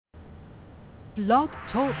Blog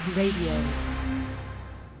Talk Radio.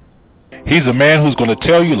 He's a man who's going to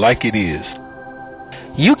tell you like it is.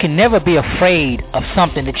 You can never be afraid of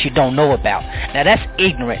something that you don't know about. Now that's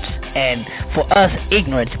ignorance, and for us,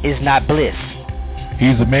 ignorance is not bliss.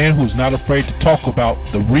 He's a man who's not afraid to talk about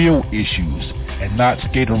the real issues and not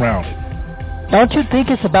skate around it. Don't you think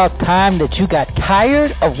it's about time that you got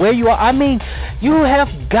tired of where you are? I mean, you have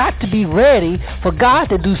got to be ready for God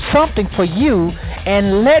to do something for you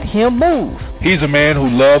and let Him move. He's a man who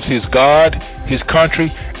loves his God, his country,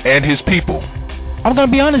 and his people. I'm going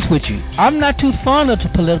to be honest with you. I'm not too fond of the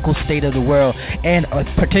political state of the world, and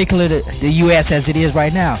particularly the U.S. as it is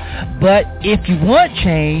right now. But if you want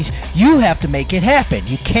change, you have to make it happen.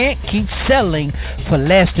 You can't keep settling for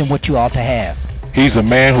less than what you ought to have. He's a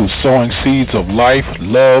man who's sowing seeds of life,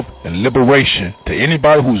 love, and liberation to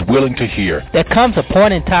anybody who's willing to hear. There comes a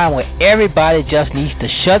point in time where everybody just needs to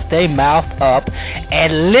shut their mouth up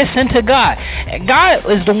and listen to God. And God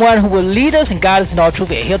is the one who will lead us, and God is in all truth.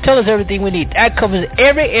 He'll tell us everything we need. That covers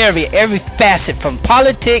every area, every facet, from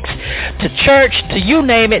politics to church to you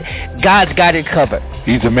name it. God's got it covered.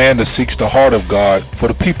 He's a man that seeks the heart of God for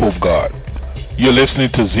the people of God. You're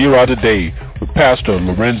listening to Zero Today with Pastor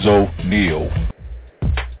Neal.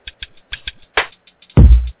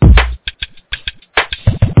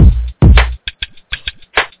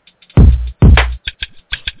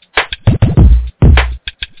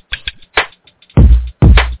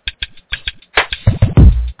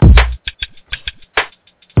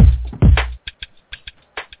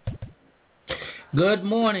 Good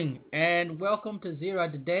morning and welcome to Zero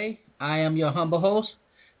Today. I am your humble host,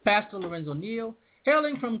 Pastor Neal,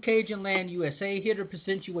 hailing from Cajun Land, USA, here to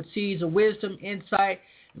present you with seeds of wisdom, insight,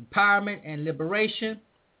 empowerment, and liberation.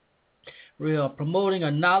 We are promoting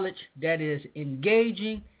a knowledge that is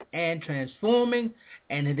engaging and transforming,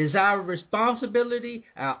 and it is our responsibility,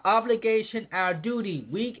 our obligation, our duty,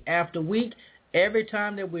 week after week, every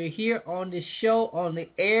time that we're here on this show, on the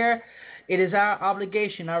air. It is our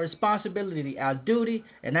obligation, our responsibility, our duty,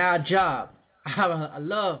 and our job. I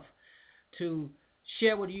love to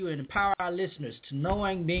share with you and empower our listeners to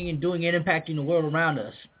knowing, being, and doing and impacting the world around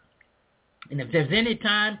us. And if there's any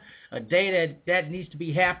time, a day that needs to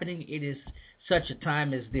be happening, it is such a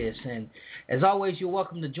time as this. And as always, you're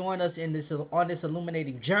welcome to join us on this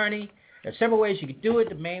illuminating journey. There are several ways you can do it.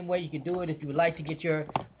 The main way you can do it, if you would like to get your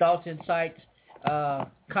thoughts, insights,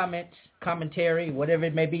 comments, commentary, whatever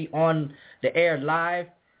it may be, on the air live,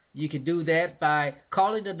 you can do that by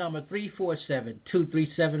calling the number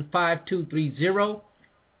 347-237-5230.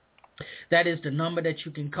 That is the number that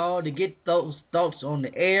you can call to get those thoughts on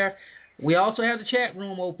the air. We also have the chat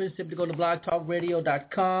room open. Simply go to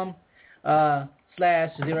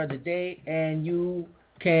blogtalkradio.com/Zero Today, and you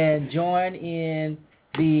can join in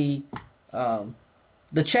the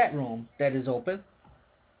chat room that is open.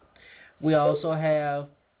 We also have,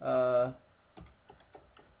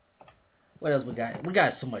 what else we got? We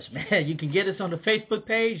got so much, man. You can get us on the Facebook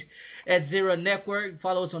page at Zero Network.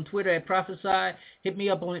 Follow us on Twitter at Prophesy. Hit me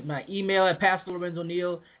up on my email at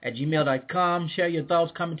pastorlorenzoneal@gmail.com. Share your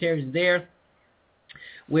thoughts, commentaries there.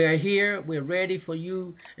 We're here. We're ready for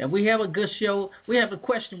you. And we have a good show. We have a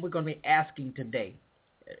question we're going to be asking today.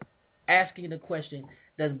 Asking the question,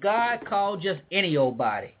 does God call just any old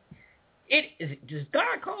body? Does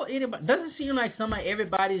God call anybody? Doesn't it seem like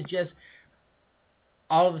everybody's just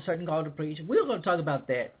all of a sudden called to preach? We're going to talk about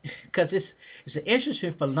that because it's an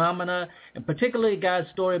interesting phenomena, and particularly God's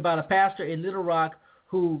story about a pastor in Little Rock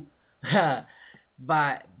who,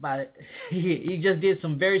 he just did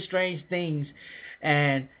some very strange things,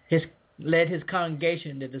 and led his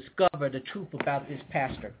congregation to discover the truth about this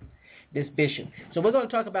pastor, this bishop. So we're going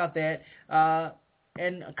to talk about that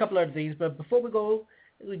and a couple other things. But before we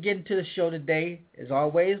get into the show today, as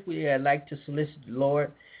always, we like to solicit the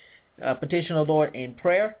Lord, petition the Lord in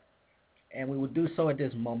prayer, and we will do so at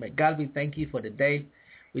this moment. God, we thank you for today.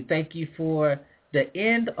 We thank you for the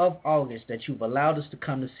end of August that you've allowed us to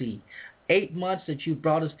come to see. 8 months that you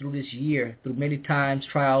brought us through this year, through many times,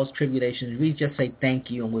 trials, tribulations. We just say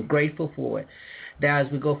thank you, and we're grateful for it. Now,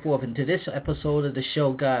 as we go forth into this episode of the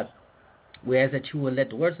show, God, we ask that you will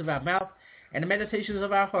let the words of our mouth and the meditations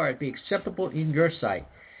of our heart be acceptable in your sight.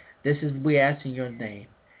 This is we ask in your name.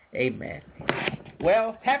 Amen.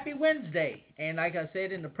 Well, happy Wednesday. And like I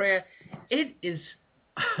said in the prayer, it is,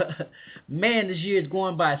 man, this year is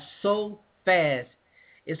going by so fast.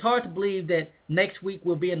 It's hard to believe that next week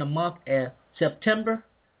we'll be in the month of September.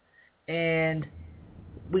 And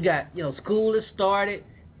we got, school has started.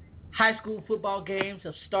 High school football games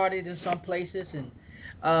have started in some places. And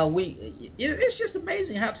it's just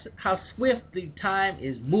amazing how swiftly time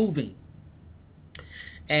is moving.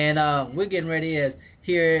 And we're getting ready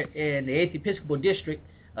here in the 8th Episcopal District,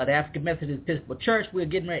 the African Methodist Episcopal Church. We're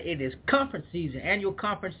getting ready. It is conference season, annual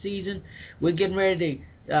conference season. We're getting ready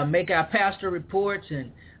to make our pastor reports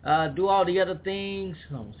and do all the other things.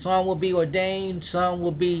 Some will be ordained. Some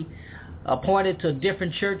will be appointed to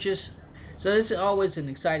different churches. So this is always an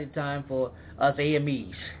exciting time for us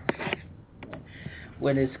AMEs.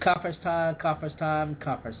 When it's conference time.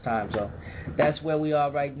 So that's where we are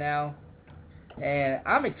right now. And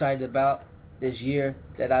I'm excited about this year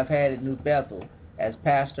that I've had in New Bethel as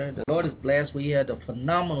pastor. The Lord is blessed. We had a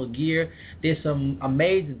phenomenal year. Did some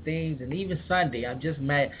amazing things, and even Sunday, I'm just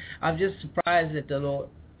surprised that the Lord.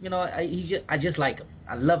 I just like him.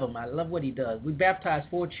 I love him. I love what he does. We baptized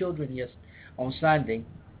 4 children on Sunday,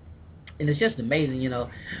 and it's just amazing.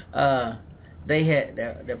 They had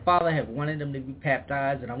their father had wanted them to be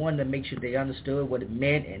baptized, and I wanted to make sure they understood what it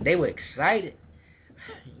meant, and they were excited.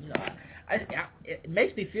 It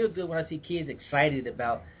makes me feel good when I see kids excited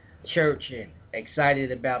about church and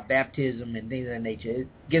excited about baptism and things of that nature. It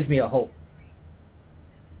gives me a hope.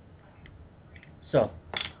 So,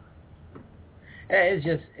 I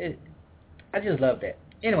just love that.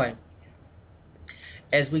 Anyway,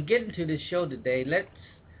 as we get into this show today, let's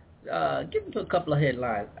get into a couple of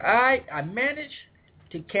headlines. I managed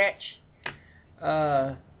to catch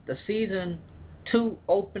the season 2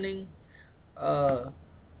 opening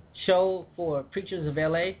show for Preachers of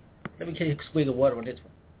L.A. Let me take a swig of water on this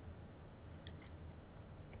one.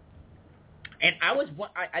 And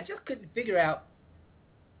I just couldn't figure out.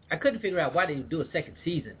 I couldn't figure out why they would do a second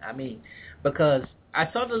season. I mean, because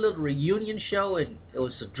I saw the little reunion show, and it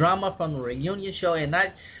was a drama from the reunion show, and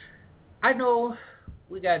I know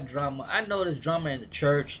we got drama. I know there's drama in the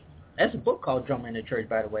church. That's a book called Drama in the Church,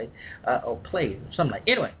 by the way, or play, something like.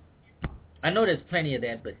 Anyway, I know there's plenty of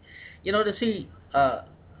that, but to see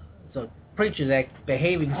so preachers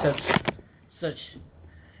behaving such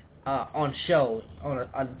on show on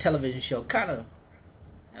a television show, kind of,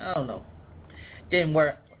 I don't know,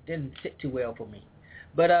 didn't sit too well for me.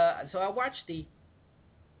 But so I watched the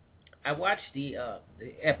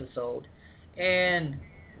episode, and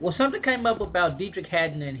something came up about Dietrich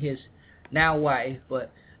Haddon and his now wife,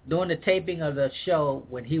 but during the taping of the show,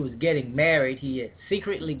 when he was getting married, he had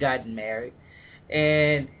secretly gotten married,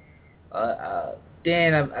 and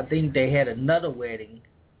then I think they had another wedding,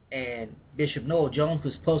 and Bishop Noel Jones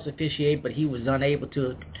was supposed to officiate, but he was unable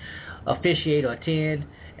to officiate or attend,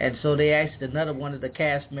 and so they asked another one of the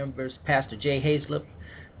cast members, Pastor Jay Hayslip,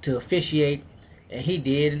 to officiate, and he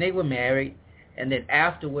did, and they were married. And then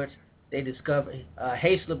afterwards,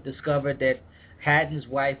 Hayslip discovered that Haddon's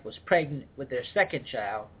wife was pregnant with their second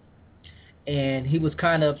child, and he was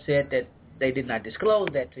kind of upset that they did not disclose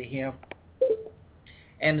that to him.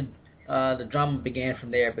 And the drama began from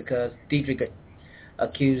there because Dietrich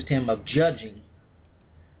accused him of judging,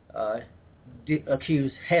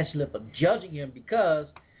 accused Hayslip of judging him because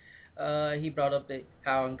he brought up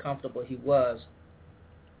how uncomfortable he was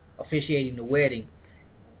officiating the wedding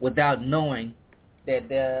without knowing that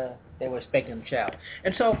they were expecting a child.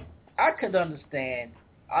 And so I could understand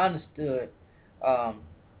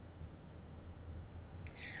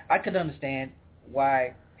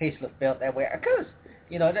why Hayslip felt that way, because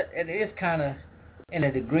it is kind of, in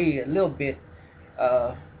a degree, a little bit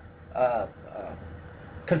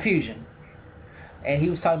confusion. And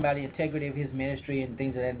he was talking about the integrity of his ministry and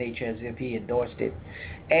things of that nature as if he endorsed it.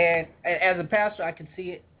 And as a pastor, I can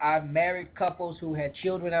see it. I've married couples who had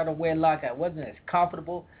children out of wedlock. I wasn't as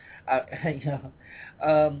comfortable, but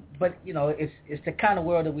it's the kind of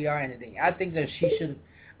world that we are in. I think that she should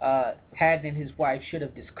have, Haddon and his wife should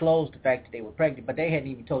have disclosed the fact that they were pregnant, but they hadn't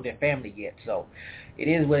even told their family yet. So it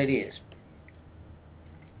is what it is.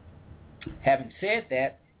 Having said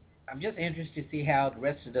that, I'm just interested to see how the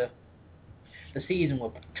rest of the season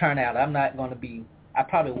will turn out. I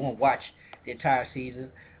probably won't watch the entire season.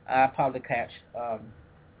 I'll probably catch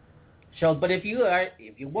shows. But if you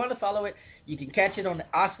want to follow it, you can catch it on the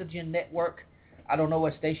Oxygen Network. I don't know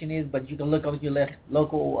what station it is, but you can look on your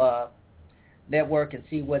local network and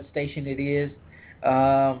see what station it is.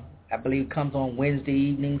 I believe it comes on Wednesday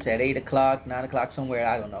evenings at 8 o'clock, 9 o'clock, somewhere.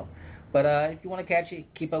 I don't know. But if you want to catch it,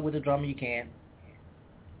 keep up with the drama, you can.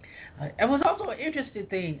 It was also an interesting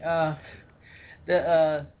thing.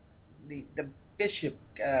 The Bishop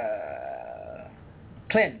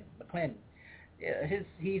McClendon.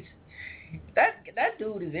 That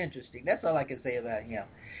dude is interesting. That's all I can say about him.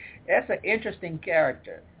 That's an interesting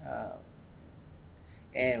character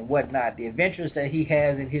and whatnot. The adventures that he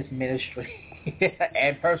has in his ministry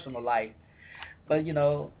and personal life. But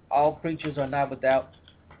all preachers are not without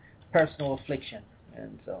personal affliction.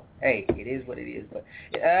 And so, hey, it is what it is. But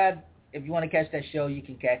if you want to catch that show, you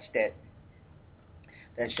can catch that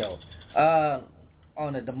show.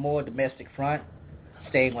 On the more domestic front,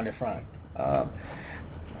 staying on the front.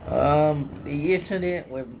 The incident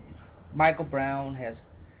with Michael Brown has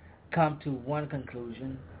come to one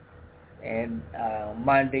conclusion, and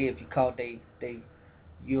Monday, if you call, they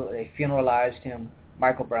funeralized him,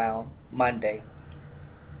 Michael Brown, Monday,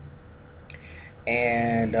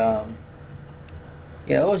 and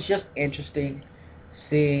it was just interesting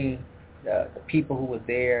seeing the people who were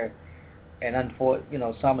there, and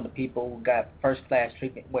some of the people who got first-class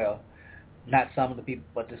treatment. Well, not some of the people,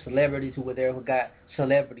 but the celebrities who were there who got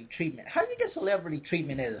celebrity treatment. How do you get celebrity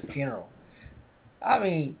treatment at a funeral? I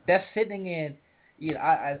mean, that's sitting in,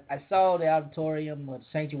 I saw the auditorium of the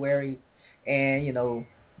sanctuary, and,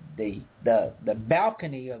 the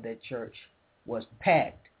balcony of that church was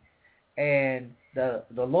packed. And the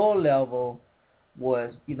lower level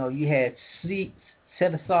was, you had seats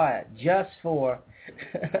set aside just for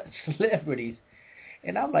celebrities.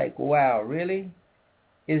 And I'm like, wow, really?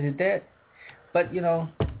 Is it that? But,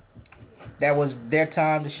 that was their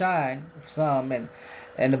time to shine, some,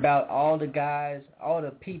 and about all the guys, all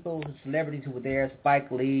the people, the celebrities who were there, Spike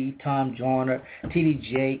Lee, Tom Joyner, T.D.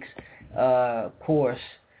 Jakes, of course,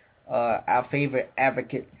 our favorite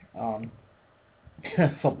advocate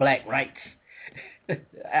for black rights,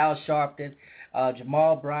 Al Sharpton,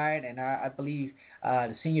 Jamal Bryant, and I believe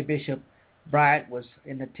the senior bishop Bryant was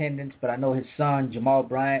in attendance, but I know his son Jamal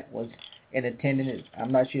Bryant was in attendance.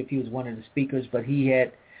 I'm not sure if he was one of the speakers, but he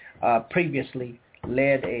had previously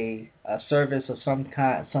led a service of some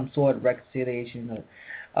kind, some sort of reconciliation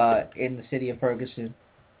in the city of Ferguson.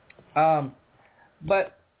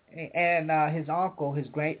 But his uncle, his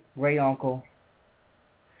great uncle,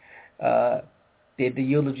 did the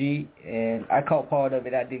eulogy, and I caught part of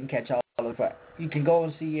it. I didn't catch all of it. You can go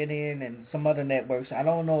on CNN and some other networks. I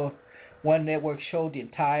don't know if one network showed the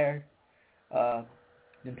entire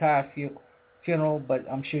funeral, but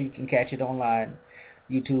I'm sure you can catch it online,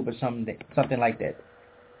 YouTube or something like that.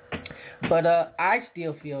 But I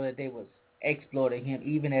still feel that they was exploiting him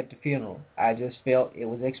even at the funeral. I just felt it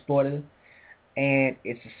was exploited, and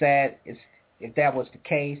if that was the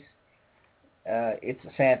case, it's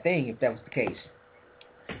a sad thing if that was the case.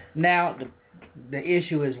 Now the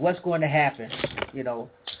issue is what's going to happen.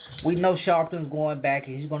 We know Sharpton's going back,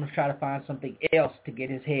 and he's going to try to find something else to get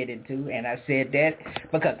his head into, and I said that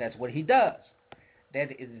because that's what he does.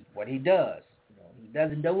 That is what he does. He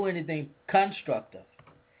doesn't do anything constructive.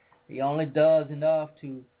 He only does enough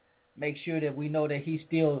to make sure that we know that he's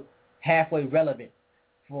still halfway relevant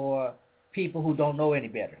for people who don't know any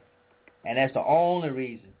better. And that's the only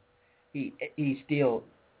reason he's still,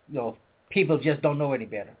 people just don't know any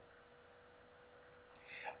better.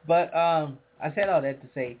 But I said all that to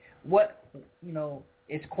say,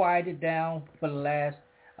 it's quieted down for the last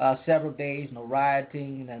several days. No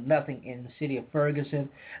rioting, nothing in the city of Ferguson.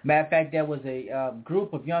 Matter of fact, there was a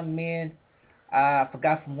group of young men, I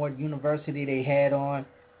forgot from what university they had on,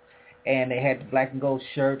 and they had the black and gold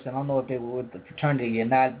shirts. I don't know if they were with the fraternity or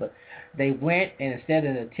not, but they went, and instead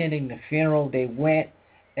of attending the funeral, they went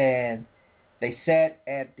and they sat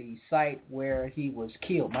at the site where he was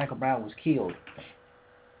killed. Michael Brown was killed,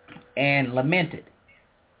 and lamented.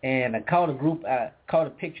 And I caught a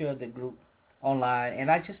picture of the group online, and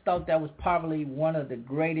I just thought that was probably one of the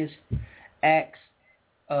greatest acts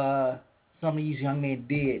some of these young men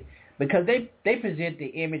did, because they present the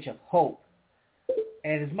image of hope.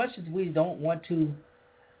 And as much as we don't want to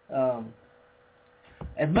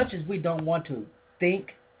think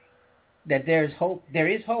that there's hope, there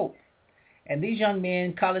is hope. And these young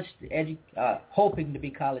men, hoping to be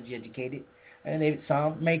college educated, and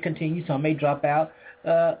some may continue, some may drop out,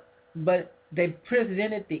 but they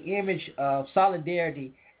presented the image of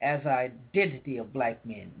solidarity as an identity of black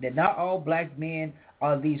men. That not all black men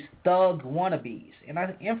are these thug wannabes. And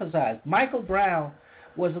I emphasize, Michael Brown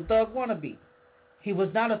was a thug wannabe. He was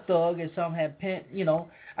not a thug, as some have penned.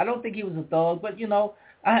 I don't think he was a thug, but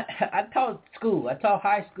I taught school. I taught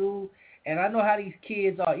high school, and I know how these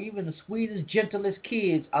kids are. Even the sweetest, gentlest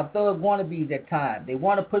kids are thug wannabes at times. They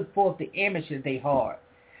want to put forth the image that they hard.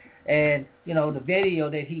 And the video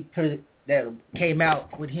that came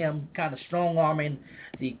out with him kind of strong-arming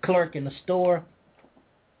the clerk in the store,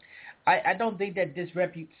 I don't think that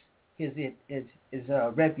disreputes his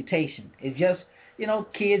reputation. It's just,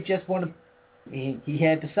 kids just want to. He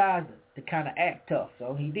had the size to kind of act tough,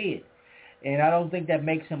 so he did. And I don't think that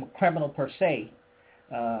makes him a criminal per se.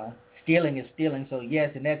 Stealing is stealing, so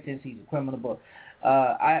yes, in that sense he's a criminal. But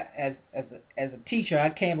I as a teacher, I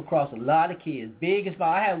came across a lot of kids, big and small.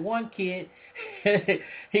 I had one kid.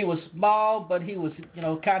 He was small, but he was,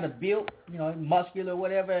 kind of built, muscular,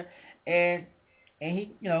 whatever, and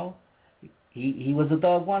he, he was a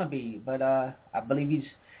thug wannabe, but I believe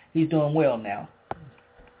he's doing well now.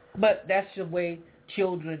 But that's the way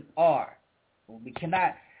children are. We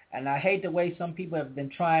cannot, and I hate the way some people have been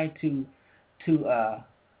trying to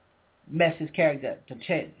mess his character, to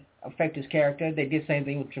affect his character. They did the same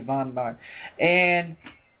thing with Trayvon Martin. And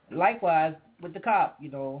likewise with the cop,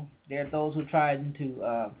 there are those who tried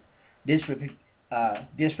to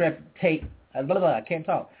disreputate, I can't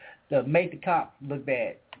talk, to make the cop look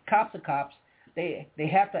bad. Cops are cops. They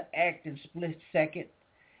have to act in split second.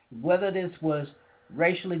 Whether this was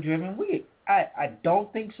racially driven, I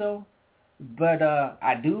don't think so, but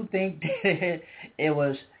I do think that it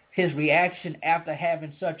was his reaction after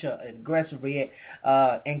having such an aggressive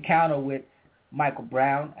encounter with Michael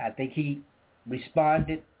Brown. I think he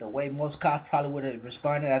responded the way most cops probably would have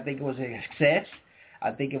responded. I think it was an excess.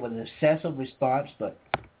 I think it was an excessive response, but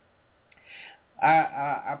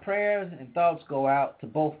our prayers and thoughts go out to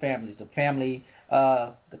both families. The family,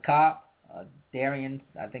 the cop, Darian,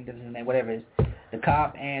 I think that's his name, whatever it is, the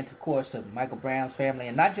cop, and of course Michael Brown's family.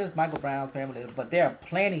 And not just Michael Brown's family, but there are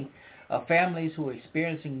plenty of families who are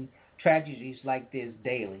experiencing tragedies like this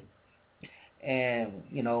daily. And,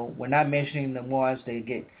 we're not mentioning the ones that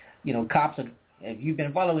get, cops are, if you've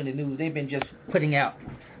been following the news, they've been just putting out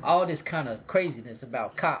all this kind of craziness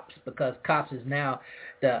about cops, because cops is now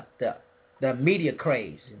the media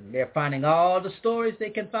craze, and they're finding all the stories they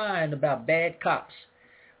can find about bad cops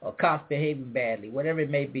or cops behaving badly, whatever it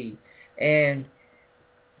may be. And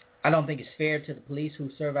I don't think it's fair to the police who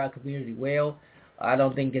serve our community well. I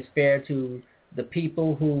don't think it's fair to the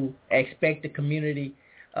people who expect the community,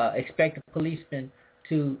 expect the policemen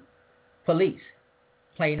to police,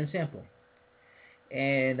 plain and simple.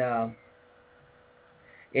 And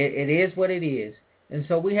it is what it is. And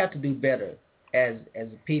so we have to do better as a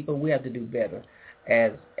people. We have to do better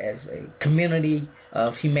as a community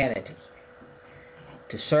of humanity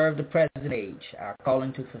to serve the present age, our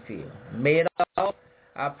calling to fulfill. May it all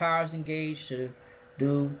our powers engaged to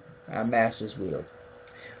do our Master's will.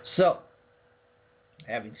 So,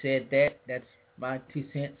 having said that, that's my 2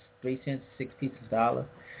 cents, 3 cents, 6 pieces of dollar.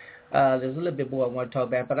 There's a little bit more I want to talk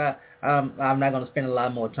about, but I'm not going to spend a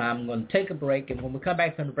lot more time. I'm going to take a break, and when we come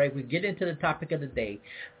back from the break, we get into the topic of the day.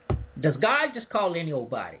 Does God just call any old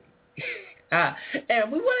body? And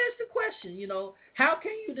we want to ask the question, how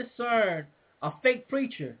can you discern a fake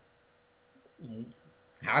preacher?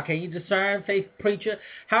 How can you discern a fake preacher?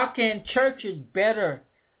 How can churches better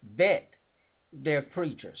vet their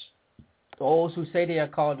preachers, those who say they are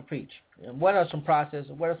called to preach? And what are some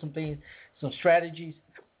processes, what are some things, some strategies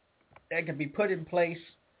that can be put in place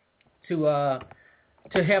to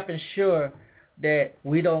help ensure that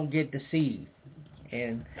we don't get deceived?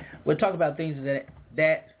 And we'll talk about things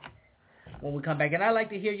that when we come back. And I'd like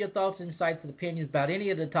to hear your thoughts, insights, and opinions about any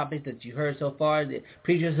of the topics that you heard so far, the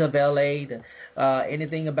preachers of L.A.,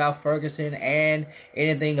 anything about Ferguson, and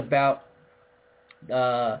anything about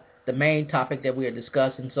the main topic that we are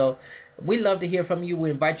discussing. So we'd love to hear from you. We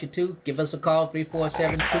invite you to give us a call,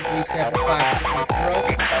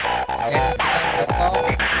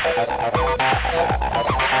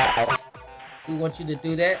 347-237-5370. We want you to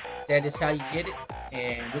do that. That is how you get it.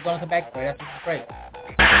 And we're going to come back right after the break.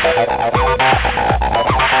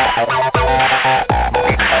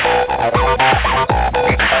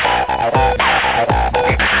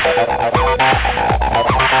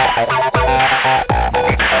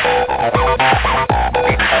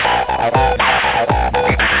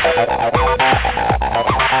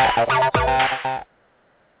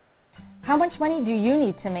 How much money do you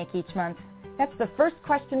need to make each month? That's the first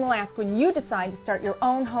question we'll ask when you decide to start your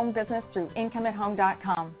own home business through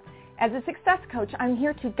IncomeAtHome.com. As a success coach, I'm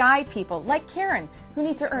here to guide people like Karen, who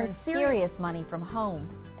need to earn serious money from home.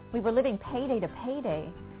 We were living payday to payday,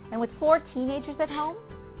 and with 4 teenagers at home,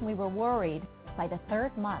 we were worried. By the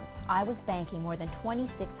 3rd month, I was banking more than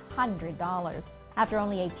 $2,600. After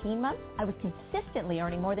only 18 months, I was consistently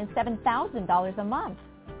earning more than $7,000 a month.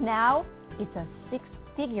 Now, it's a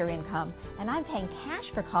 6-figure income, and I'm paying cash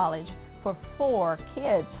for college for 4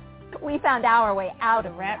 kids. We found our way out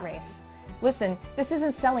of rat race. Listen, this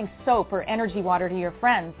isn't selling soap or energy water to your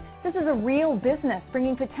friends. This is a real business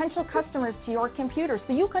bringing potential customers to your computer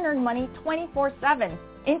so you can earn money 24/7.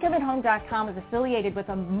 IncomeAtHome.com is affiliated with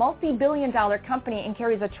a multi-billion-dollar company and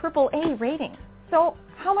carries a AAA rating. So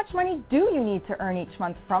how much money do you need to earn each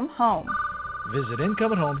month from home? Visit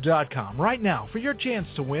IncomeAtHome.com right now for your chance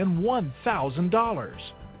to win $1,000.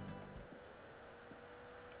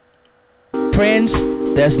 Friends,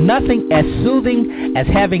 there's nothing as soothing as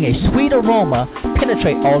having a sweet aroma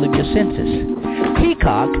penetrate all of your senses.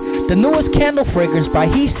 Peacock, the newest candle fragrance by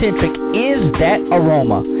He-Centric, is that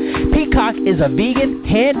aroma. Peacock is a vegan,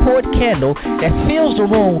 hand-poured candle that fills the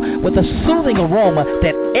room with a soothing aroma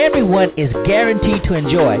that everyone is guaranteed to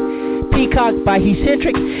enjoy. Peacock by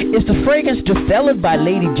He-Centric is the fragrance developed by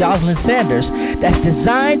Lady Jocelyn Sanders that's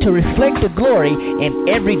designed to reflect the glory in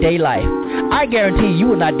everyday life. I guarantee you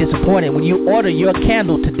will not be disappointed when you order your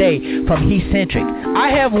candle today from He-Centric. I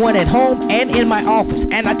have one at home and in my office,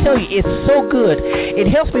 and I tell you, it's so good. It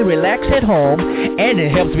helps me relax at home, and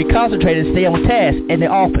it helps me concentrate and stay on task in the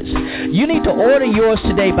office. You need to order yours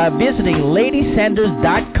today by visiting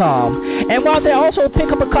ladysanders.com, and while there, also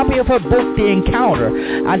pick up a copy of her book, The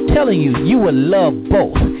Encounter. I'm telling you, you will love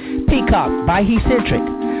both. Peacock by He-Centric,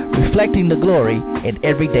 reflecting the glory in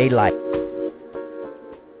everyday life.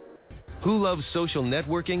 Who loves social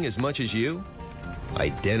networking as much as you?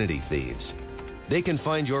 Identity thieves. They can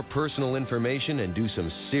find your personal information and do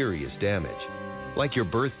some serious damage, like your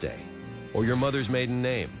birthday or your mother's maiden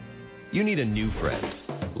name. You need a new friend,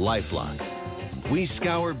 LifeLock. We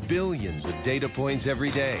scour billions of data points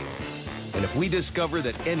every day. And if we discover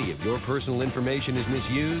that any of your personal information is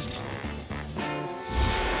misused,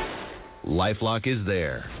 LifeLock is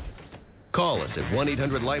there. Call us at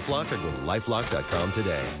 1-800-LifeLock or go to lifelock.com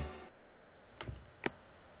today.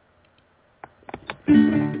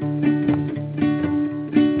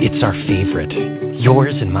 It's our favorite,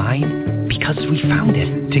 yours and mine, because we found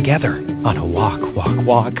it together on a walk,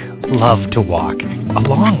 love to walk, a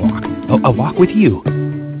long walk, a walk with you.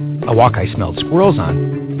 A walk I smelled squirrels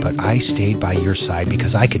on, but I stayed by your side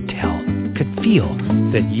because I could feel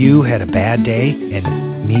that you had a bad day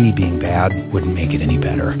and me being bad wouldn't make it any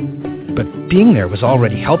better. But being there was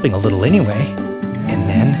already helping a little anyway. And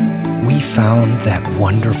then we found that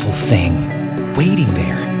wonderful thing waiting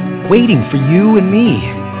there, waiting for you and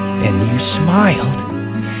me. And you smiled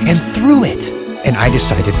and threw it. And I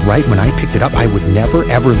decided right when I picked it up I would never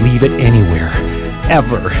ever leave it anywhere.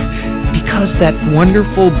 Ever. Because that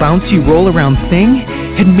wonderful bouncy roll around thing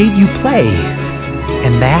had made you play.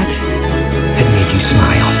 And that had made you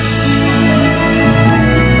smile.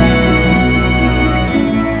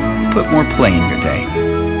 Put more play in your day.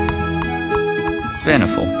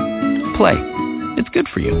 Beneful. Play. It's good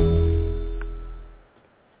for you.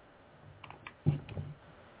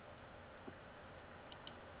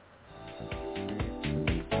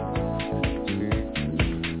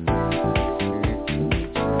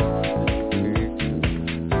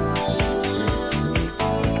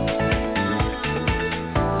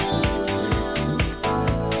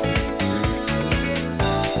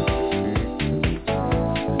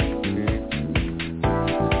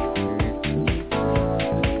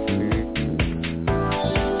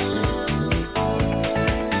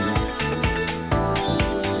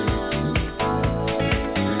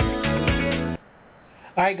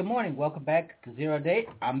 All right, good morning. Welcome back to Zero Date.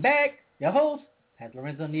 I'm back, your host,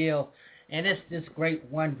 Pastor Neal, and it's this great,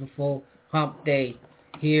 wonderful hump day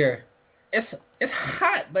here. It's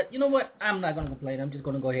hot, but you know what? I'm not going to complain. I'm just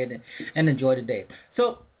going to go ahead and enjoy the day.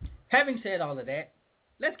 So, having said all of that,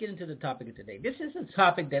 let's get into the topic of today. This is a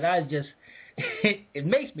topic that I just, it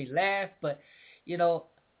makes me laugh, but, you know,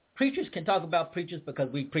 preachers can talk about preachers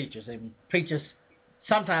because we preachers, and preachers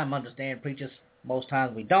sometimes understand preachers, most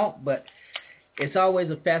times we don't, but it's always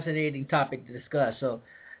a fascinating topic to discuss. So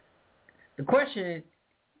the question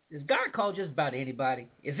is God called just about anybody?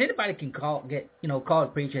 Is anybody can called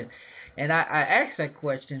preaching? And I asked that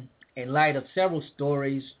question in light of several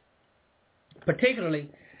stories, particularly,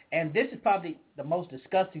 and this is probably the most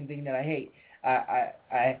disgusting thing that I hate. I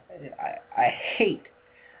hate,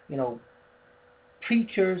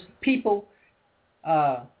 preachers, people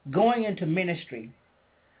going into ministry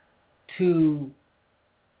to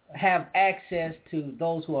have access to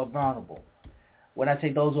those who are vulnerable. When I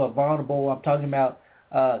say those who are vulnerable, I'm talking about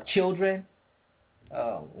children,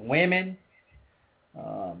 women,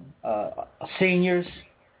 seniors.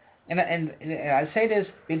 And I say this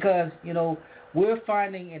because, we're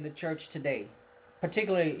finding in the church today,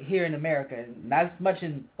 particularly here in America, not as much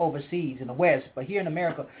in overseas in the West, but here in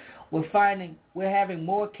America, we're having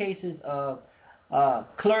more cases of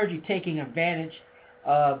clergy taking advantage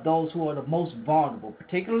of those who are the most vulnerable,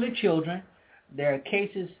 particularly children. There are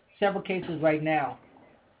several cases right now,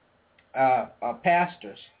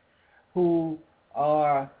 pastors who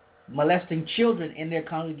are molesting children in their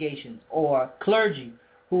congregations, or clergy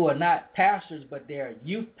who are not pastors, but they're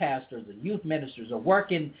youth pastors or youth ministers, or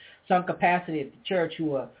work in some capacity at the church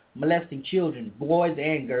who are molesting children, boys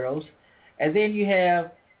and girls. And then you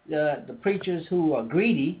have the preachers who are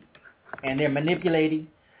greedy, and they're manipulating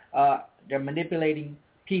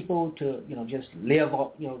people to, just live,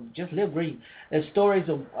 just live green. There's stories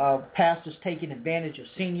of pastors taking advantage of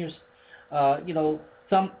seniors.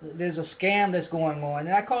 There's a scam that's going on,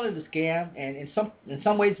 and I call it a scam. And in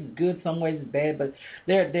some ways it's good, some ways it's bad. But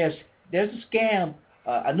there's a scam,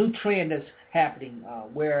 a new trend that's happening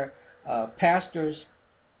where pastors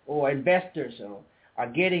or investors are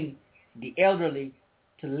getting the elderly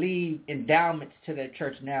to leave endowments to their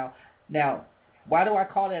church. Now, why do I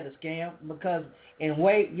call that a scam? Because in a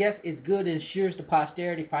way, yes, it's good. It ensures the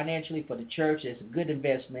posterity financially for the church. It's a good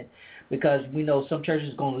investment because we know some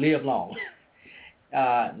churches are going to live long.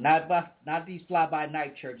 Not these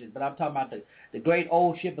fly-by-night churches, but I'm talking about the great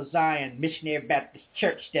old Ship of Zion Missionary Baptist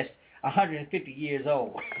Church that's 150 years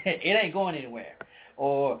old. It ain't going anywhere.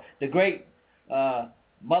 Or the great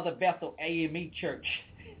Mother Bethel AME Church.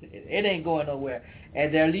 It ain't going nowhere.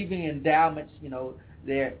 And they're leaving endowments.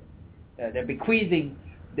 They're bequeathing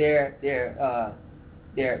their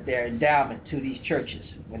endowment to these churches.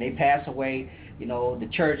 When they pass away, the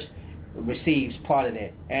church receives part of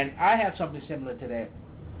that. And I have something similar to that,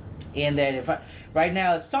 in that right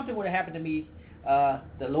now, if something would have happened to me,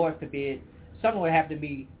 the Lord forbid, something would have happened to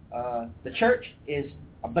me, the church is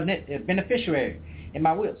a beneficiary in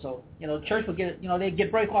my will. So, church will get, they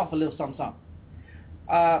get break off a little something.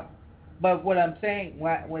 But what I'm saying,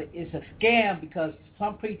 it's a scam because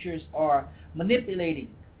some preachers are manipulating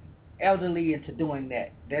elderly into doing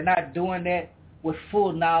that. They're not doing that with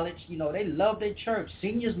full knowledge. They love their church.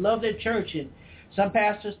 Seniors love their church, and some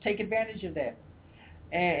pastors take advantage of that.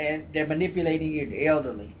 And they're manipulating the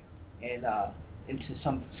elderly and into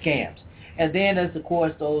some scams. And then there's, of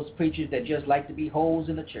course, those preachers that just like to be holes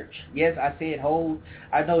in the church. Yes, I said holes.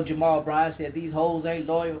 I know Jamal Bryan said these holes ain't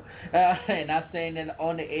loyal. And I'm saying that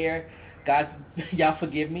on the air. God, y'all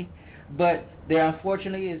forgive me. But there,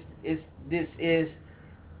 unfortunately, this is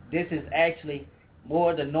actually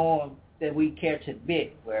more the norm than we care to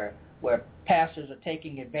admit, where pastors are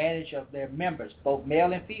taking advantage of their members, both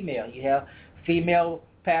male and female. You have female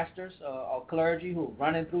pastors or clergy who are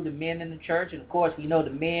running through the men in the church, and of course we know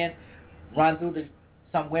the men run through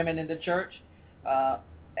some women in the church,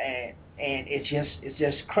 and it's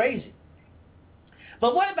just crazy.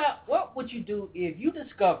 But what would you do if you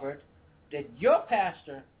discovered that your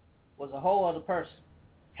pastor was a whole other person,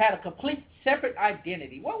 had a complete separate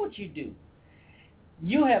identity? What would you do?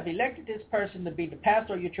 You have elected this person to be the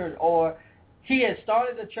pastor of your church, or he has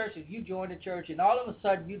started a church and you joined the church, and all of a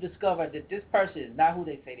sudden you discover that this person is not who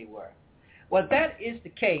they say they were. Well, that is the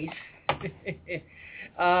case.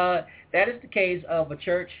 That is the case of a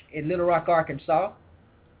church in Little Rock, Arkansas.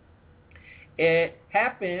 It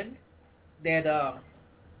happened that,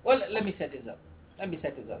 let me set this up.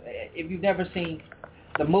 If you've never seen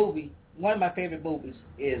the movie, one of my favorite movies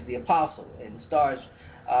is The Apostle, and it stars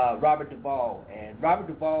Robert Duvall. And Robert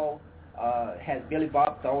Duvall has Billy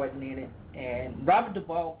Bob Thornton in it. And Robert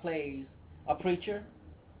Duvall plays a preacher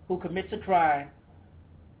who commits a crime.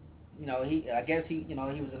 He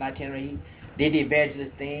was an itinerant. He did the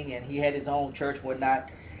evangelist thing, and he had his own church and whatnot.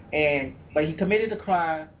 But he committed a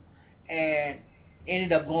crime and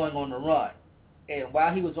ended up going on the run. And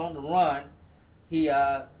while he was on the run, he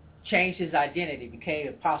changed his identity, became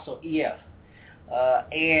Apostle E.F.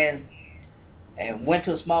 And went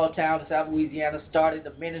to a small town in South Louisiana, started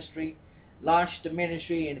the ministry, launched the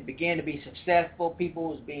ministry, and it began to be successful. People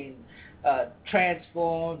was being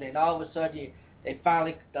transformed, and all of a sudden they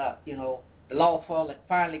finally, the law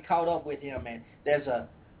finally caught up with him. And there's a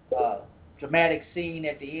dramatic scene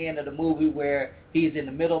at the end of the movie where he's in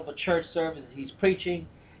the middle of a church service, he's preaching,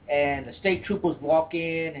 and the state troopers walk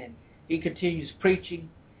in, and he continues preaching,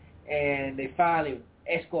 and they finally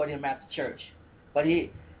escort him out the church. But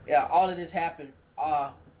all of this happened,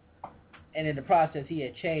 and in the process, he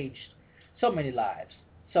had changed so many lives,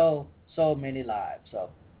 so many lives.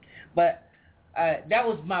 But that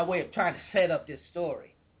was my way of trying to set up this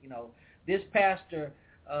story. This pastor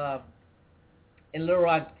in Little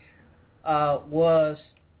Rock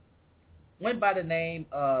went by the name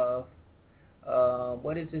of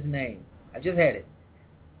what is his name? I just had it.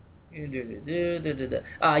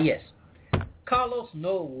 Yes, Carlos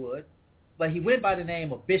Norwood. But he went by the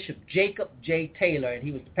name of Bishop Jacob J. Taylor, and he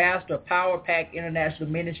was the pastor of Power Pack International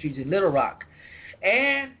Ministries in Little Rock.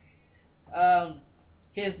 And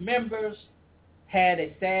his members had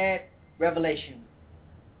a sad revelation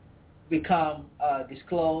become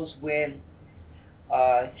disclosed when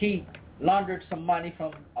he laundered some money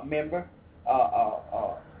from a member,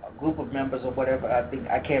 a group of members or whatever.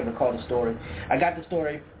 I can't recall the story. I got the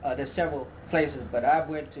story. There's several places, but I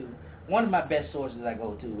went to one of my best sources I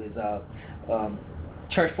go to is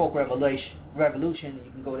Church Folk Revolution.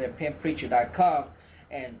 You can go there, penpreacher.com,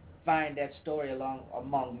 and find that story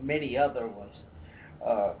among many other ones.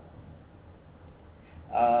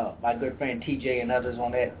 My good friend TJ and others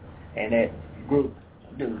on that and that group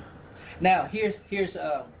do. Now here's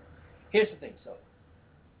the thing. So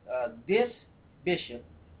this bishop,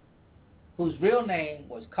 whose real name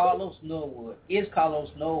was Carlos Norwood,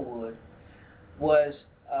 was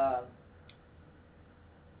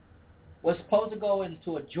supposed to go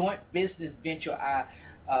into a joint business venture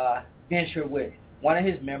with one of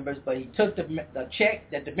his members, but he took the check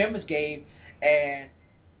that the members gave and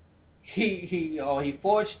he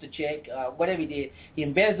forged the check, whatever he did. He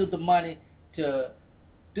embezzled the money to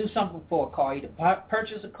do something for a car, either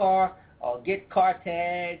purchase a car or get car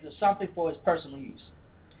tags or something for his personal use.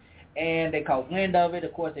 And they caught wind of it.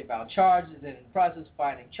 Of course, they found charges, and in the process of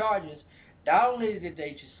finding charges, not only did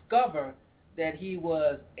they discover that he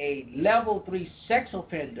was a level 3 sex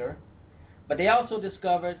offender, but they also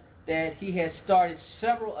discovered that he had started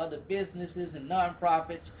several other businesses and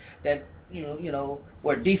nonprofits that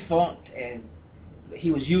were defunct, and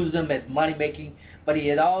he was using them as money making. But he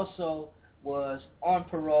had also was on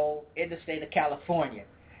parole in the state of California,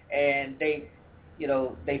 and they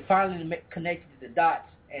finally connected the dots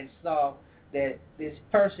and saw that this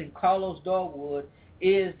person, Carlos Norwood,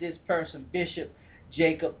 is this person, Bishop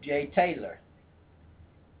Jacob J. Taylor.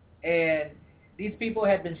 And these people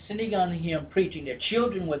had been sitting on him preaching. Their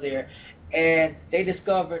children were there, and they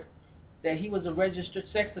discovered that he was a registered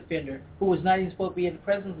sex offender who was not even supposed to be in the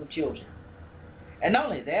presence of children. And not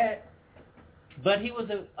only that, but he was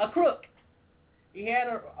a crook. He had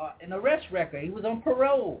an arrest record. He was on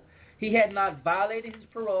parole. He had not violated his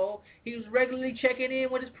parole. He was regularly checking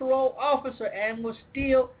in with his parole officer and was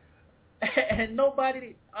still, and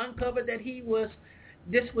nobody uncovered that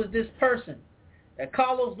this was this person. That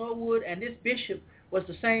Carlos Norwood and this bishop was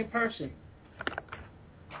the same person.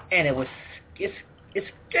 And it's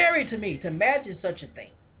scary to me to imagine such a thing.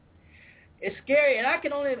 It's scary, and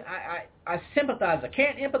I sympathize. I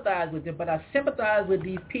can't empathize with them, but I sympathize with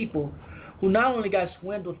these people who not only got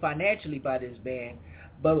swindled financially by this man,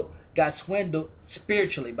 but got swindled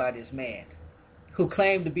spiritually by this man, who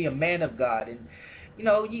claimed to be a man of God. And,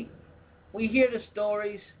 we hear the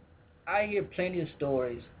stories. I hear plenty of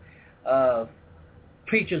stories of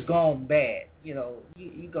preachers gone bad. You're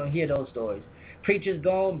going to hear those stories. Preachers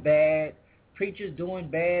gone bad, preachers doing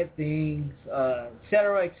bad things, et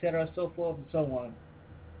cetera, so forth and so on.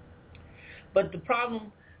 But the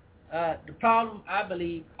problem, I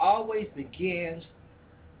believe, always begins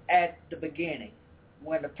at the beginning.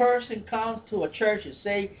 When a person comes to a church and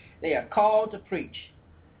say they are called to preach,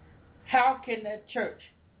 how can that church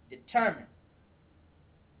determine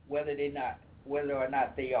whether or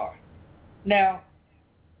not they are? Now,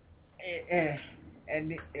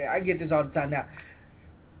 and I get this all the time now.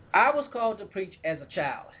 I was called to preach as a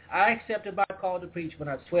child. I accepted my call to preach when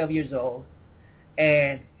I was 12 years old,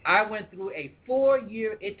 and I went through a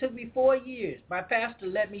 4-year, it took me 4 years. My pastor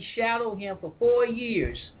let me shadow him for 4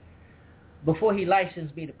 years before he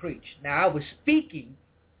licensed me to preach. Now, I was speaking,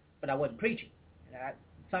 but I wasn't preaching.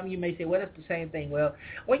 Some of you may say, well, that's the same thing. Well,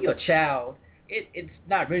 when you're a child, it's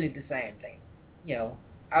not really the same thing.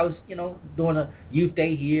 I was, doing a youth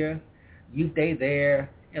day here, youth day there,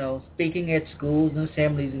 speaking at schools and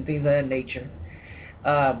assemblies and things of that nature,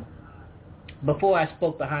 before I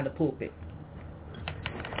spoke behind the pulpit.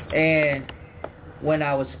 And when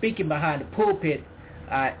I was speaking behind the pulpit,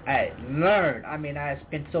 I learned. I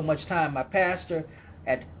spent so much time. My pastor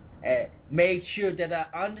had made sure that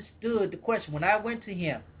I understood the question. When I went to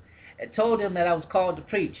him and told him that I was called to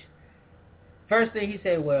preach, first thing he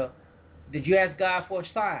said, well, did you ask God for a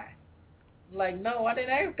sign? I'm like, no, I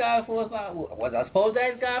didn't ask God for a sign. Was I supposed to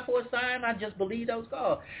ask God for a sign? I just believed I was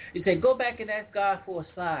called. He said, go back and ask God for a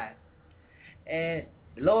sign. And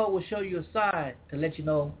the Lord will show you a sign to let you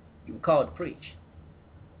know you were called to preach.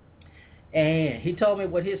 And he told me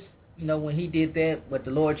what his, when he did that, what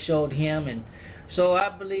the Lord showed him. And so I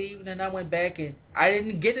believed, and I went back, and I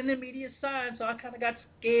didn't get an immediate sign, so I kind of got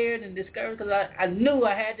scared and discouraged because I knew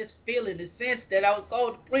I had this feeling, this sense that I was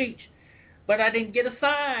called to preach. But I didn't get a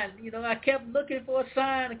sign. I kept looking for a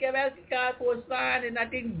sign. I kept asking God for a sign, and I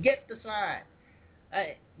didn't get the sign.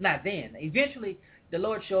 Not then. Eventually, the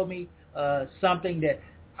Lord showed me something that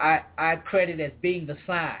I credit as being the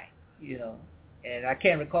sign, and I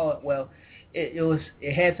can't recall it well.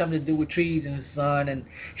 It had something to do with trees and the sun, and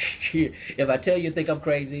if I tell you, you think I'm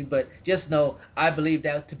crazy, but just know I believe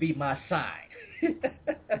that to be my sign.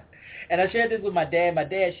 And I shared this with my dad. My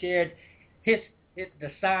dad shared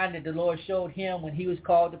the sign that the Lord showed him when he was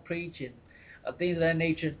called to preach and things of that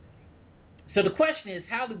nature. So the question is,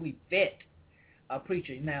 how do we vet a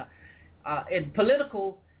preacher? Now, in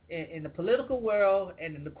the political world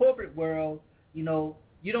and in the corporate world, you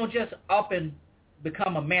don't just up and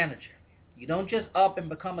become a manager. You don't just up and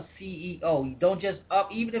become a CEO. You don't just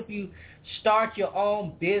up, even if you start your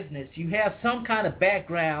own business, you have some kind of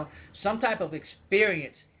background, some type of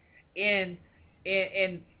experience in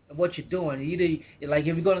what you're doing. Either, like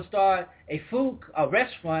if you're going to start a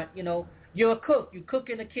restaurant, you're a cook. You cook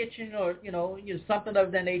in the kitchen or, you're something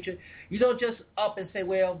of that nature. You don't just up and say,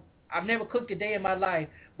 well, I've never cooked a day in my life,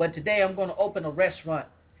 but today I'm going to open a restaurant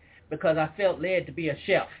because I felt led to be a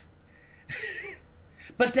chef.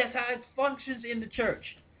 But that's how it functions in the church.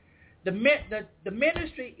 The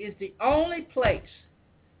ministry is the only place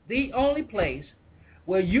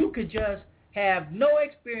where you could just have no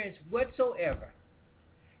experience whatsoever,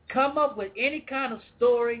 come up with any kind of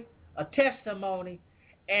story, a testimony,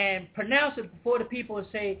 and pronounce it before the people and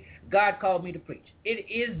say, God called me to preach. It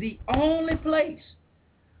is the only place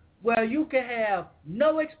where you can have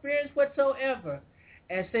no experience whatsoever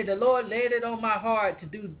and say, the Lord laid it on my heart to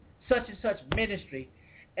do such and such ministry,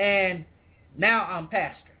 and now I'm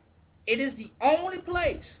pastor. It is the only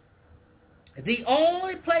place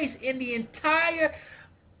in the entire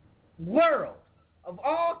world of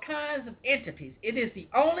all kinds of entities. It is the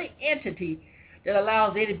only entity that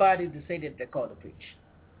allows anybody to say that they're called to preach.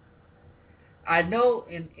 I know,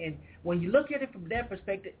 and when you look at it from that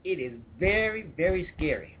perspective, it is very, very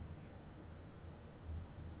scary.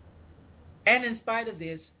 And in spite of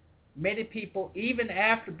this, many people, even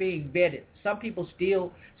after being vetted, some people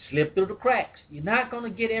still slip through the cracks. You're not going to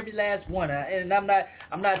get every last one, and I'm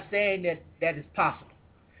not saying that is possible,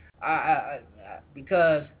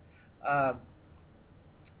 because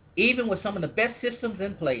even with some of the best systems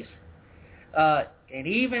in place, and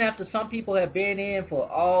even after some people have been in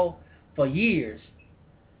for years,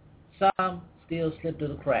 some still slip through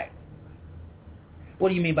the crack. What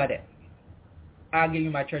do you mean by that? I'll give you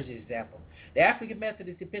my church's example. The African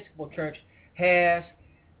Methodist Episcopal Church has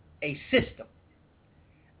a system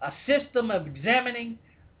of examining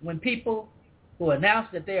when people who announce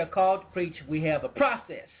that they are called to preach. We have a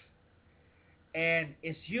process, and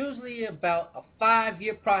it's usually about a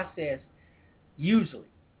 5-year process. Usually,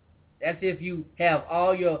 that's if you have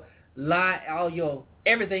all your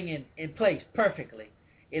everything in place perfectly.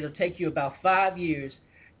 It'll take you about 5 years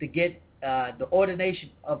to get the ordination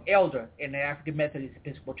of elder in the African Methodist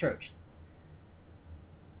Episcopal Church.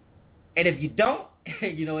 And if you don't,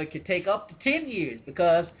 it could take up to 10 years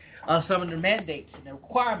because of some of the mandates and the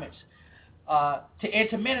requirements to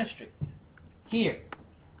enter ministry here.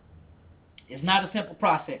 It's not a simple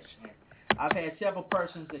process. I've had several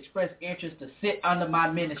persons express interest to sit under my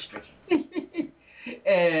ministry.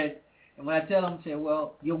 and when I tell them, say,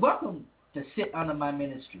 well, you're welcome to sit under my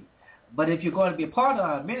ministry. But if you're going to be a part of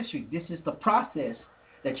our ministry, this is the process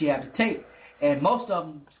that you have to take. And most of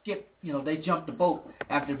them skip, they jump the boat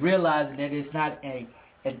after realizing that it's not an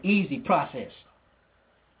easy process.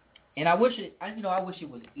 And I wish it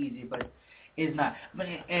was easy, but it's not. But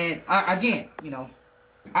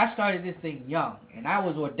I started this thing young, and I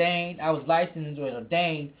was licensed and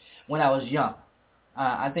ordained when I was young.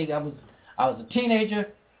 I think I was a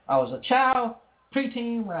teenager. I was a child,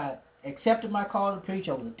 preteen when I accepted my call to preach.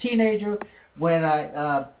 I was a teenager when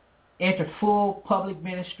I entered full public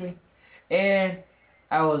ministry. And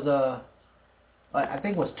I was, I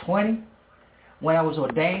think it was 20 when I was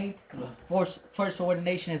ordained, the first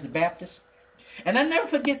ordination as a Baptist. And I never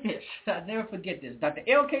forget this. Dr.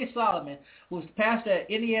 L.K. Solomon, who was the pastor at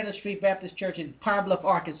Indiana Street Baptist Church in Pine Bluff,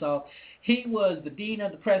 Arkansas, he was the dean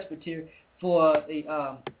of the presbytery for the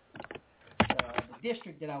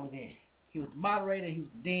district that I was in. He was the moderator, he was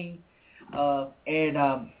the dean.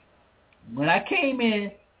 When I came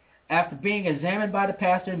in, after being examined by the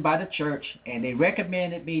pastor and by the church, and they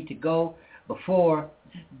recommended me to go before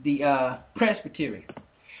the presbytery,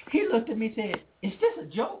 he looked at me and said, "Is this a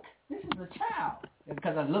joke? This is a child."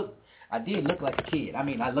 Because I did look like a kid. I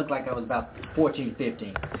mean, I looked like I was about 14,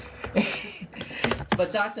 15.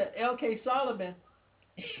 But Dr. L.K. Solomon,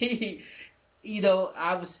 I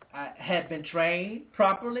had been trained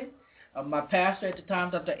properly. My pastor at the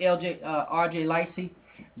time, Dr. R.J. Licey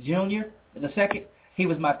Jr., the second, he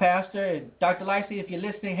was my pastor. And Dr. Licey, if you're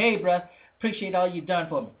listening, hey, bruh, appreciate all you've done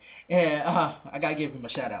for me. And I got to give him a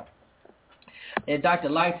shout out. And Dr.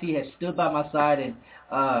 Licey has stood by my side, and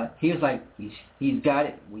he was like, he's got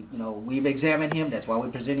it. We've examined him. That's why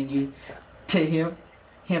we're presenting you to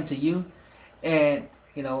him to you. And,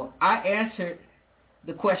 I answered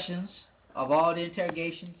the questions of all the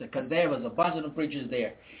interrogations because there was a bunch of the preachers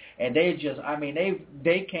there. And they just,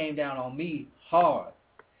 they came down on me hard.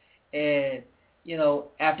 And,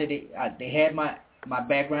 after they had my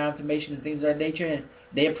background information and things of that nature, and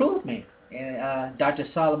they approved me. And Dr.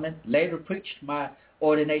 Solomon later preached my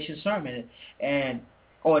ordination sermon and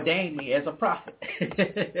ordained me as a prophet.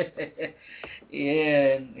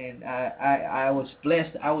 and I was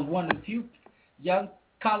blessed. I was one of the few young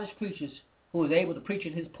college preachers who was able to preach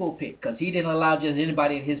in his pulpit, because he didn't allow just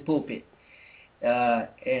anybody in his pulpit.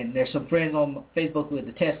 And there's some friends on Facebook who would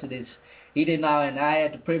attest to this. He didn't allow, and I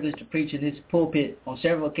had the privilege to preach in his pulpit on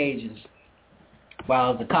several occasions while I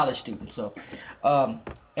was a college student. So,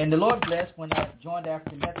 and the Lord blessed when I joined the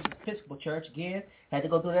African Methodist Episcopal Church again. Had to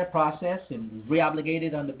go through that process and was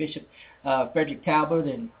reobligated under Bishop Frederick Talbot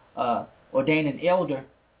and ordained an elder,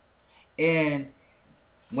 and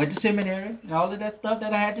went to seminary and all of that stuff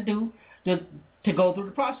that I had to do to go through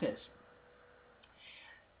the process.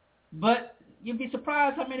 But you'd be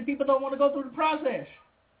surprised how many people don't want to go through the process.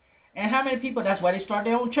 And how many people, that's why they start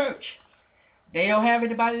their own church. They don't have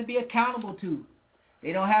anybody to be accountable to.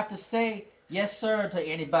 They don't have to say yes, sir, to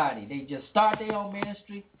anybody. They just start their own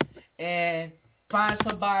ministry and find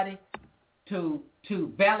somebody to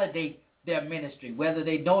validate their ministry, whether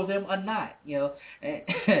they know them or not.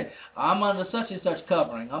 I'm under such and such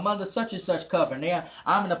covering. I'm under such and such covering.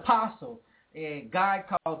 I'm an apostle, and God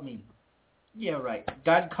called me. Yeah, right.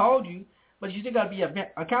 God called you, but you still got to be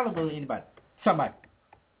accountable to anybody, somebody.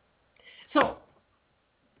 So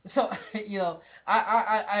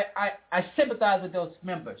I sympathize with those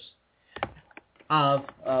members of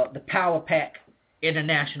the Power Pack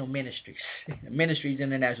International Ministries, Ministries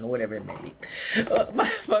International, whatever it may be.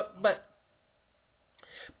 But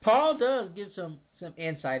Paul does give some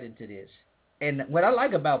insight into this, and what I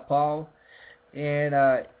like about Paul,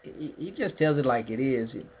 and he just tells it like it is.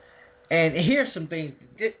 And here's some things.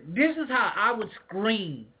 This is how I would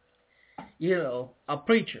screen, a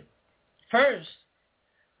preacher. First,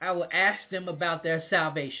 I will ask them about their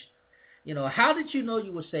salvation. How did you know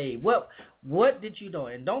you were saved? What did you know?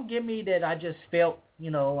 And don't give me that I just felt,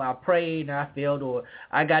 I prayed and I felt, or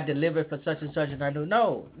I got delivered for such and such and I knew.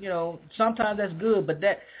 No, sometimes that's good, but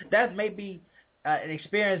that may be an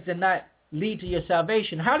experience that not lead to your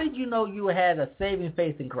salvation. How did you know you had a saving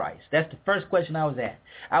faith in Christ? That's the first question I would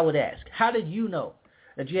ask. How did you know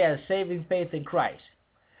that you had a saving faith in Christ?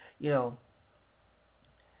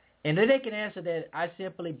 And then they can answer that I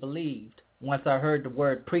simply believed once I heard the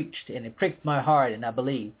word preached, and it pricked my heart, and I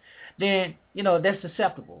believed. Then, that's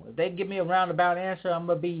acceptable. If they give me a roundabout answer, I'm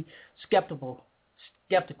going to be skeptical.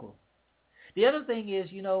 The other thing is,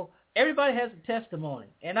 everybody has a testimony.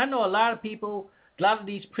 And I know a lot of people, a lot of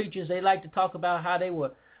these preachers, they like to talk about how they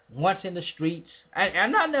were once in the streets.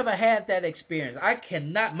 And I never had that experience.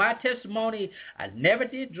 My testimony, I never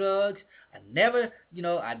did drugs. I never,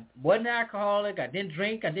 I wasn't an alcoholic. I didn't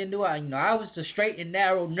drink. I didn't do it. I was the straight and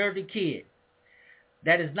narrow, nerdy kid.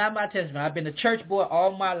 That is not my testimony. I've been a church boy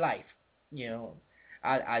all my life.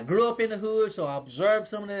 I grew up in the hood, so I observed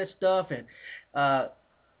some of that stuff, and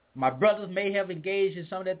my brothers may have engaged in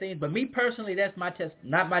some of that things, but me personally, that's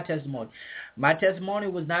not my testimony. My testimony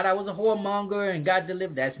was not I was a whoremonger and got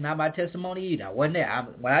delivered. That's not my testimony either. I wasn't there.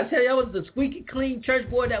 When I tell you I was the squeaky clean church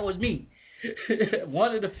boy, that was me.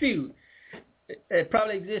 One of the few. It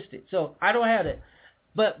probably existed. So I don't have it.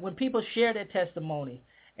 But when people share their testimony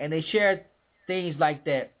and they share things like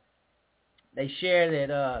that, they share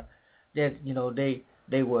that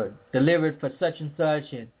they were delivered for such and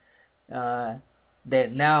such, and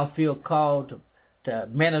that now feel called to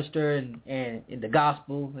minister in the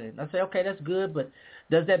gospel. And I say, okay, that's good, but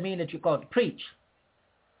does that mean that you're called to preach?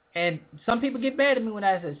 And some people get mad at me when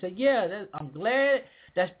I say yeah, I'm glad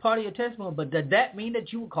that's part of your testimony, but does that mean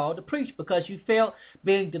that you were called to preach because you felt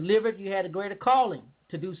being delivered, you had a greater calling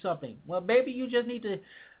to do something? Well, maybe you just need to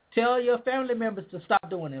tell your family members to stop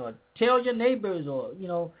doing it, or tell your neighbors, or,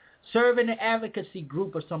 serve in an advocacy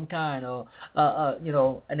group of some kind, or,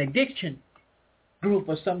 an addiction group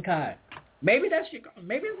of some kind. Maybe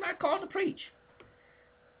maybe it's not called to preach.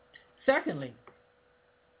 Secondly,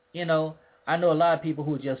 I know a lot of people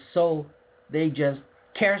who are just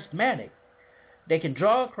charismatic. They can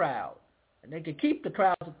draw a crowd, and they can keep the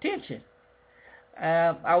crowd's attention.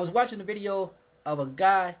 I was watching a video of a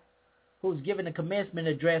guy who was giving a commencement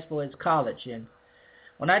address for his college, and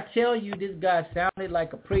when I tell you this guy sounded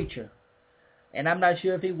like a preacher, and I'm not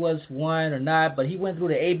sure if he was one or not, but he went through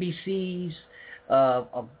the ABCs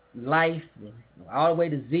of life, all the way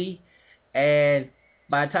to Z, and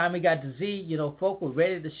by the time he got to Z, folk were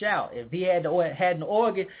ready to shout. If he had an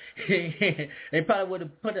organ, they probably would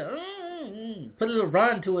have put a little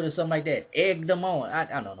run to it or something like that, egged them on.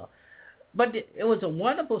 I don't know. But it was a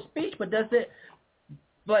wonderful speech, but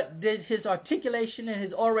But did his articulation and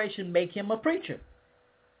his oration make him a preacher?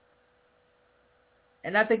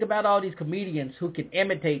 And I think about all these comedians who can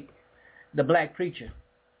imitate the black preacher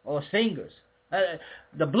or singers.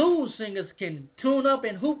 The blues singers can tune up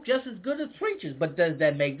and hoop just as good as preachers, but does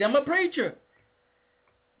that make them a preacher?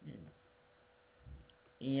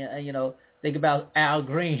 Yeah, you know, think about Al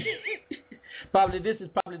Green. This is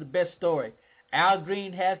probably the best story. Al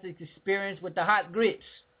Green has this experience with the hot grits.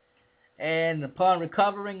 And upon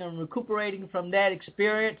recovering and recuperating from that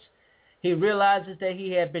experience, he realizes that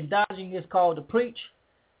he had been dodging his call to preach,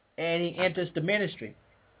 and he enters the ministry.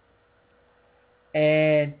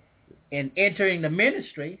 And in entering the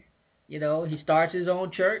ministry, you know, he starts his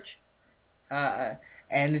own church,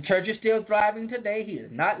 and the church is still thriving today. He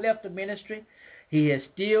has not left the ministry. He has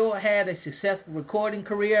still had a successful recording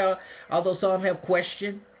career, although some have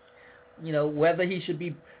questioned, you know, whether he should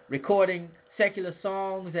be recording secular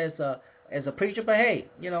songs as a preacher. But hey,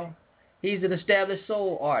 you know, he's an established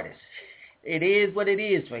soul artist. It is what it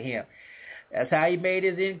is for him. That's how he made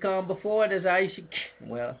his income before. That's how he should,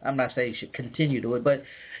 well, I'm not saying he should continue to it, but,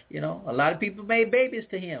 you know, a lot of people made babies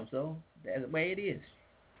to him, so that's the way it is.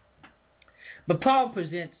 But Paul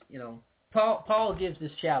presents, you know, Paul gives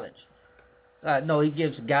this challenge. He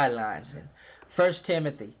gives guidelines in 1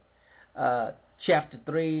 Timothy chapter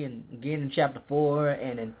 3 and again in chapter 4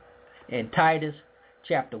 and in Titus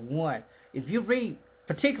chapter 1. If you read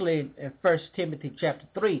particularly in 1 Timothy chapter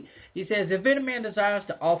 3, he says, if any man desires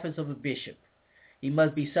the office of a bishop, he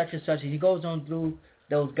must be such and such. And he goes on through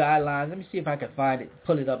those guidelines. Let me see if I can find it,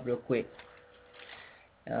 pull it up real quick.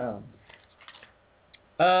 Yeah.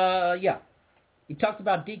 He talks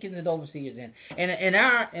about deacons and overseers, and in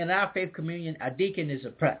our faith communion, a deacon is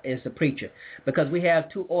a preacher, because we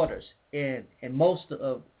have two orders in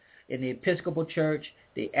the Episcopal Church,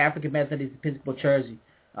 the African Methodist Episcopal Church,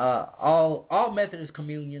 all Methodist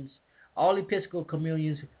communions, all Episcopal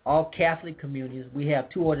communions, all Catholic communions. We have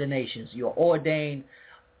two ordinations. You're ordained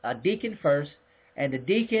a deacon first, and the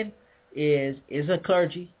deacon is a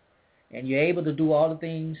clergy, and you're able to do all the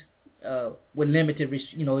things. With limited,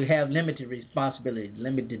 you have limited responsibilities,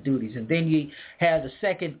 limited duties. And then you have the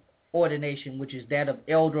second ordination, which is that of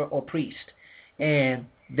elder or priest. And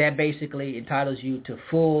that basically entitles you to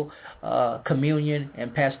full communion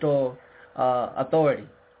and pastoral authority.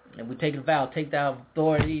 And we take a vow, take the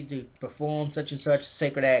authority to perform such and such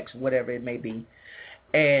sacred acts, whatever it may be.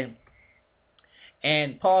 And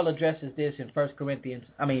Paul addresses this in 1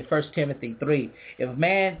 Timothy 3. If a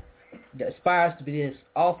man aspires to be this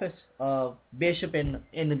office of bishop, in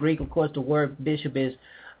the Greek, of course, the word bishop is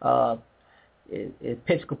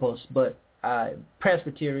episkopos, but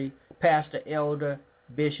presbytery, pastor, elder,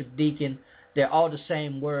 bishop, deacon, they're all the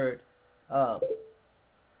same word,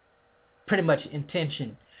 pretty much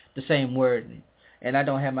intention, the same word. And I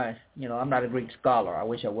don't have I'm not a Greek scholar. I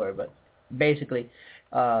wish I were, but basically,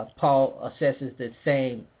 Paul assesses the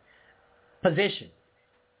same position,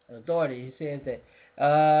 authority. He says that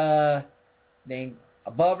then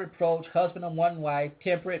above reproach, husband of one wife,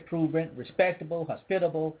 temperate, prudent, respectable,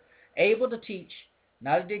 hospitable, able to teach,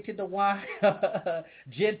 not addicted to wine,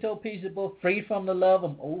 gentle, peaceable, free from the love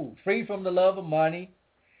of money,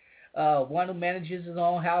 one who manages his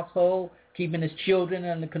own household, keeping his children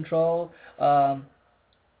under control,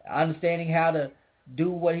 understanding how to do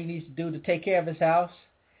what he needs to do to take care of his house,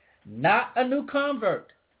 not a new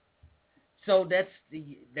convert. So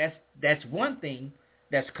that's one thing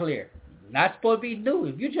that's clear. Not supposed to be new.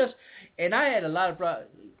 If you just, and I had a lot of problems.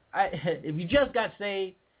 If you just got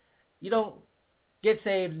saved, you don't get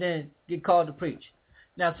saved and then get called to preach.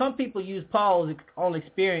 Now, some people use Paul's own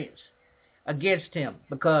experience against him,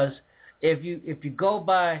 because if you go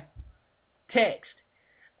by text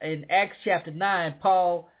in Acts chapter 9,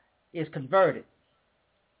 Paul is converted.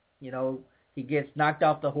 He gets knocked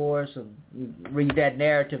off the horse, and you read that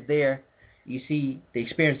narrative there. You see the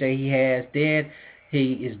experience that he has. Then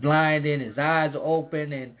he is blinded, his eyes are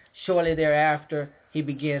open, and shortly thereafter, he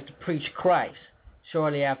begins to preach Christ,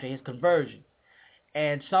 shortly after his conversion.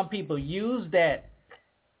 And some people use that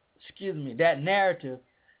narrative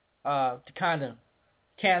to kind of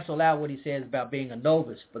cancel out what he says about being a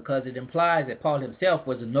novice, because it implies that Paul himself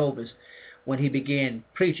was a novice when he began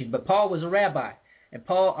preaching. But Paul was a rabbi, and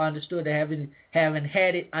Paul understood that having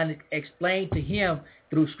had it explained to him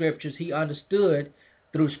through scriptures, he understood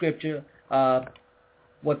through scripture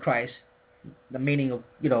what Christ, the meaning of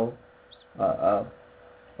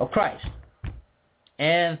Christ.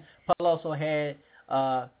 And Paul also had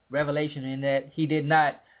revelation in that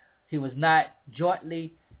he was not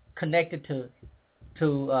jointly connected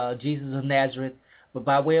to Jesus of Nazareth, but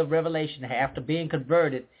by way of revelation, after being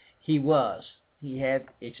converted, he was. He had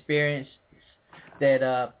experience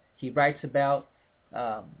that he writes about,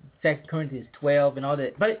 2 Corinthians 12 and all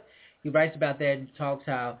that. But he writes about that and talks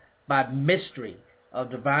how by mystery of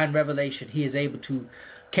divine revelation he is able to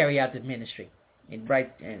carry out the ministry, and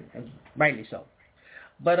rightly so.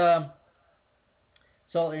 But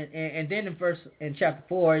and then in chapter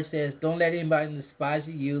 4 it says, don't let anybody despise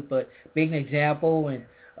your youth, but be an example and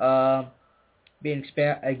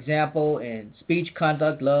example in speech,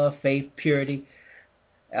 conduct, love, faith, purity.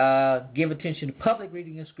 Give attention to public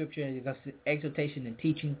reading of Scripture and exhortation and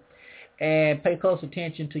teaching. And pay close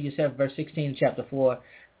attention to yourself, verse 16 in chapter 4.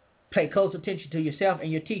 Pay close attention to yourself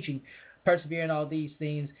and your teaching. Persevere in all these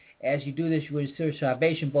things. As you do this, you will receive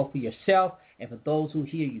salvation both for yourself and for those who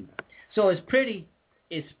hear you. So it's pretty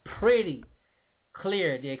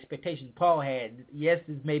clear the expectation Paul had. Yes,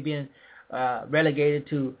 this may be relegated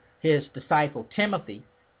to his disciple Timothy,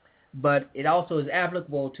 but it also is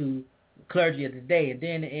applicable to clergy of the day. And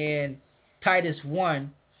then in Titus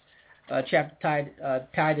 1,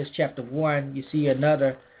 Titus chapter 1, you see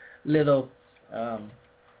another little,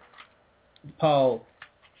 Paul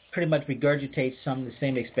pretty much regurgitates some of the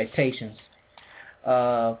same expectations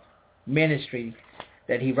of ministry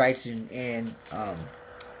that he writes in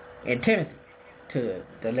Timothy, to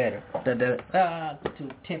the letter, to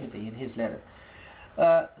Timothy in his letter.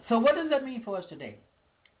 So what does that mean for us today?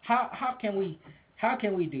 How can we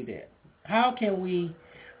do that? How can we,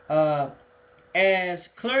 as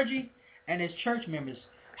clergy and as church members,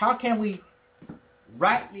 how can we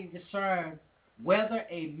rightly discern whether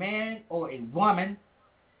a man or a woman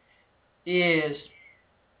is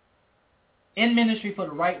in ministry for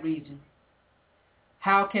the right reason?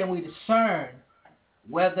 How can we discern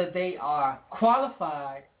whether they are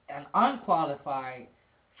qualified and unqualified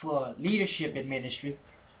for leadership in ministry?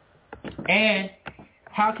 And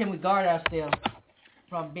how can we guard ourselves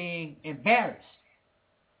from being embarrassed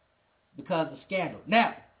because of scandal?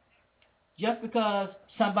 Now, just because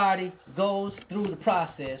somebody goes through the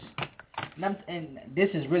process, and this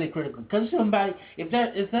is really critical, because if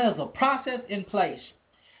there's a process in place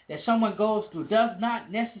that someone goes through, does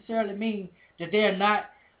not necessarily mean that they're not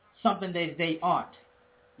something that they aren't.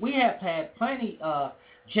 We have had plenty of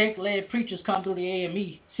Jake-led preachers come through the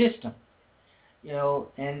AME system,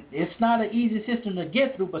 and it's not an easy system to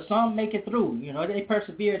get through, but some make it through. They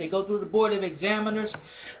persevere. They go through the board of examiners.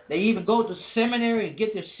 They even go to seminary and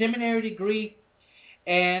get their seminary degree,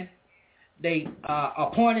 and they are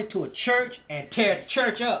appointed to a church and tear the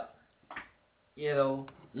church up.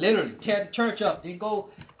 Literally tear the church up.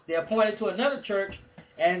 They're appointed to another church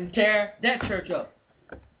and tear that church up.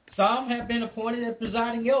 Some have been appointed as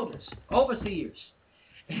presiding elders, overseers,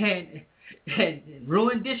 and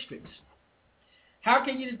ruin districts. How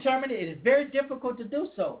can you determine it? It is very difficult to do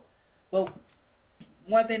so. But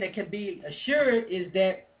one thing that can be assured is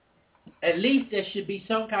that at least there should be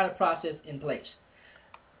some kind of process in place.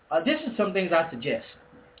 This is some things I suggest.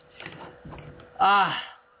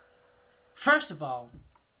 First of all,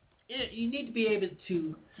 you need to be able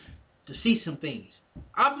to see some things.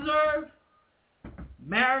 Observe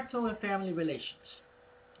marital and family relations,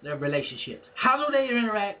 their relationships. How do they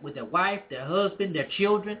interact with their wife, their husband, their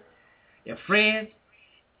children, their friends?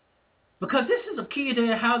 Because this is a key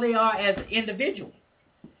to how they are as an individual.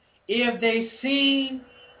 If they seem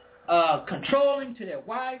controlling to their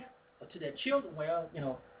wife or to their children, well,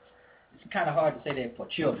 it's kind of hard to say that for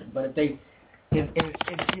children, but if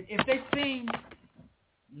they seem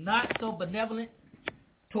not so benevolent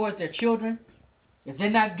towards their children, if they're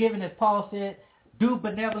not giving, as Paul said, due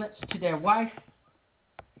benevolence to their wife,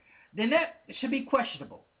 then that should be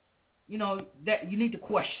questionable. That you need to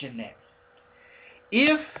question that.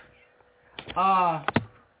 If, because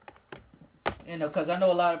I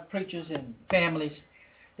know a lot of preachers and families,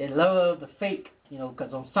 they love the fake,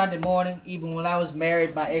 because on Sunday morning, even when I was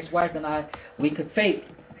married, my ex-wife and I, we could fake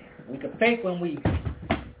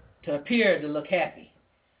to appear to look happy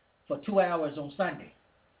for 2 hours on Sunday.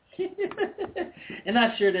 And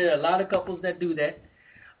I'm sure there are a lot of couples that do that.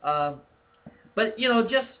 But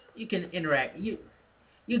just you can interact. You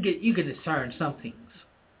can discern some things.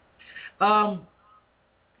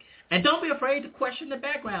 And don't be afraid to question the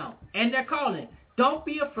background and their calling. Don't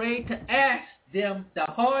be afraid to ask them the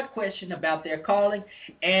hard question about their calling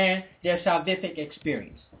and their salvific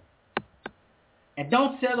experience. And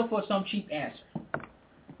don't settle for some cheap answer.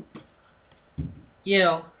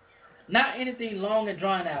 Not anything long and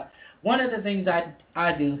drawn out. One of the things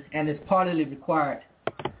I do, and it's partly required,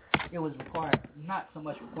 it was required, not so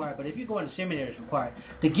much required, but if you go into seminary, it's required,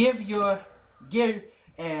 to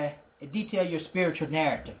detail your spiritual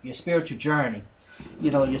narrative, your spiritual journey,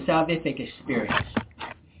 your salvific experience.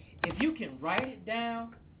 if you can write it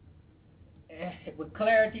down with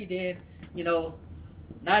clarity, then,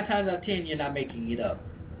 9 times out of 10, you're not making it up.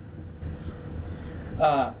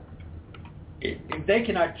 If they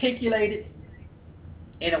can articulate it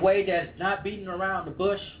in a way that's not beating around the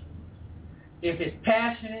bush, if it's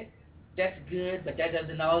passionate, that's good, but that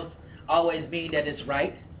doesn't always mean that it's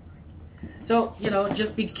right. So,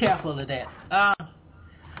 just be careful of that.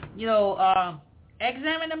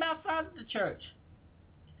 Examine them outside of the church.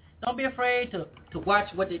 Don't be afraid to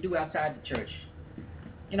watch what they do outside the church.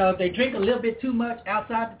 If they drink a little bit too much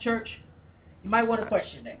outside the church, you might want to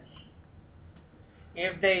question that.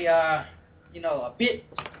 If they are, a bit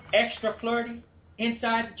extra flirty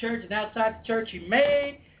inside the church and outside the church, you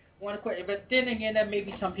may want to question. But then again, that may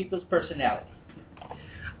be some people's personality.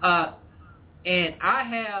 And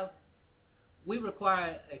we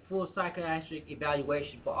require a full psychiatric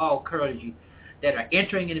evaluation for all clergy that are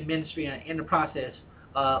entering in the ministry and in the process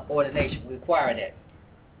of ordination. We require that.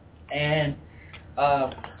 And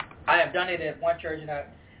I have done it at one church, and I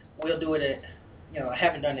will do it at, I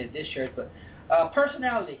haven't done it at this church, but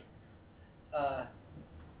personality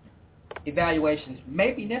evaluations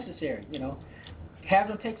may be necessary, Have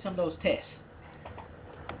them take some of those tests.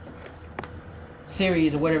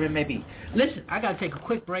 Series or whatever it may be. Listen, I got to take a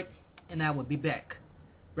quick break, and I will be back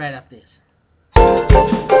right after this.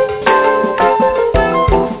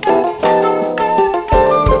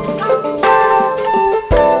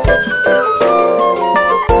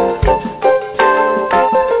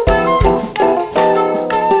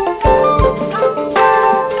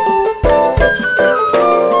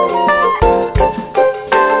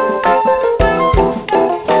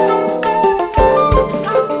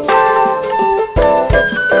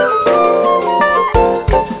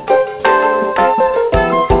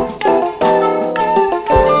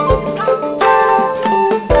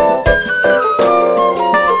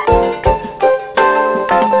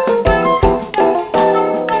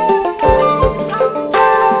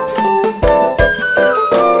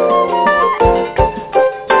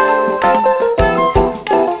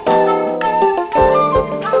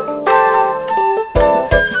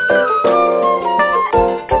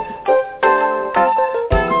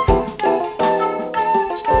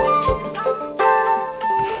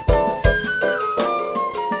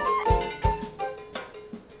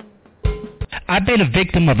 I've been a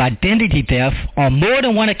victim of identity theft on more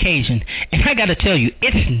than one occasion, and I gotta tell you,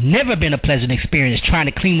 it's never been a pleasant experience trying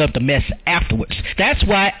to clean up the mess afterwards. That's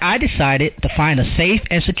why I decided to find a safe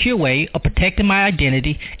and secure way of protecting my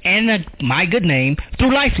identity and my good name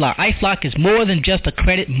through LifeLock. LifeLock is more than just a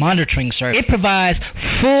credit monitoring service. It provides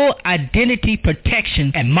full identity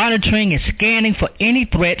protection and monitoring and scanning for any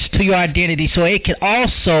threats to your identity, so it can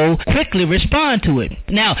also quickly respond to it.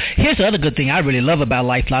 Now, here's the other good thing I really love about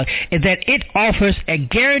LifeLock is that it offers a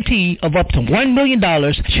guarantee of up to $1 million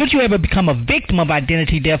should you ever become a victim of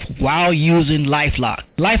identity theft while using LifeLock.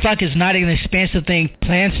 LifeLock is not an expensive thing.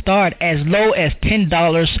 Plans start as low as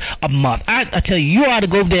 $10 a month. I tell you, you ought to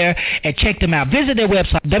go there and check them out. Visit their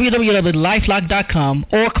website, www.lifelock.com,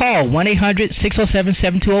 or call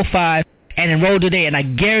 1-800-607-7205 and enroll today, and I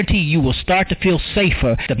guarantee you will start to feel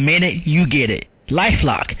safer the minute you get it.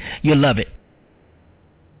 LifeLock. You'll love it.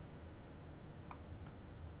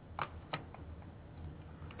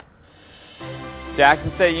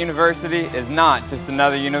 Jackson State University is not just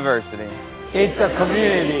another university. It's a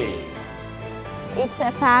community. It's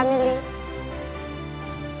a family.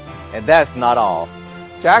 And that's not all.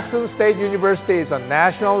 Jackson State University is a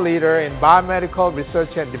national leader in biomedical research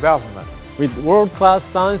and development, with world-class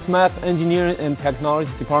science, math, engineering, and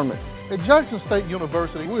technology departments. At Jackson State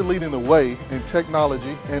University, we're leading the way in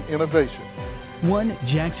technology and innovation. One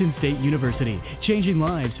Jackson State University, changing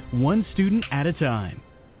lives one student at a time.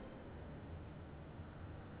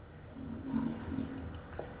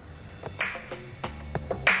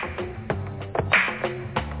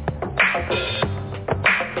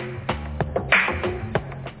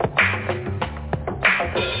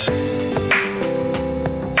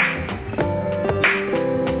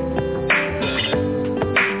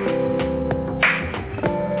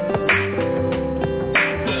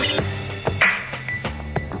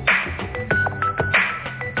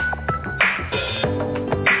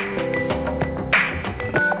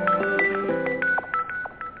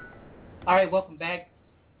 Welcome back.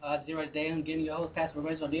 Zero Day. I'm giving you your host, Pastor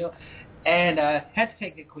Neal. And had to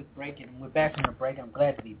take a quick break, and we're back from the break. I'm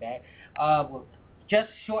glad to be back. We're just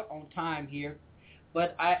short on time here,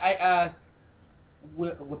 but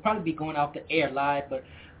we'll probably be going off the air live, but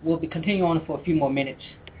we'll be continuing on for a few more minutes.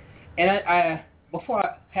 And before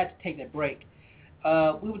I had to take that break,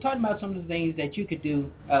 we were talking about some of the things that you could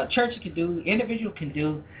do, churches could do, individuals can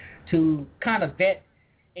do to kind of vet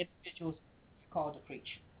individuals called to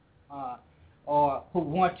preach, or who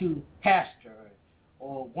want to pastor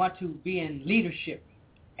or want to be in leadership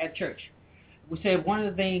at church. We said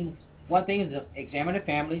one thing is to examine their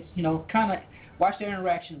families, kind of watch their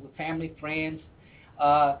interactions with family, friends,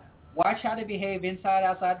 watch how they behave inside,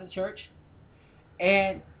 outside the church,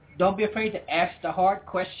 and don't be afraid to ask the hard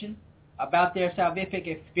question about their salvific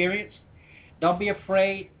experience. Don't be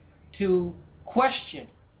afraid to question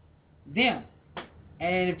them.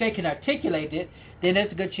 And if they can articulate it, then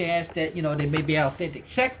there's a good chance that, they may be authentic.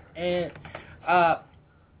 I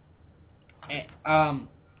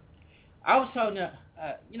was telling you,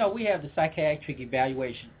 we have the psychiatric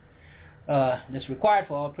evaluation that's required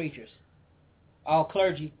for all preachers, all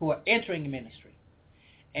clergy who are entering the ministry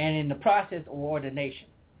and in the process of ordination.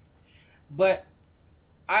 But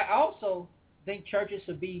I also think churches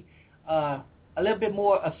should be a little bit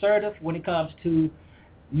more assertive when it comes to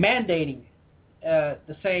mandating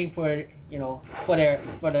the same for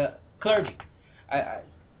the clergy.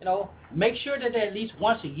 Make sure that at least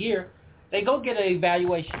once a year they go get an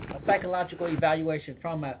evaluation, a psychological evaluation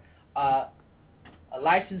from a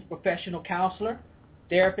licensed professional counselor,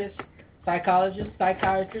 therapist, psychologist,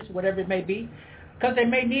 psychiatrist, whatever it may be, because they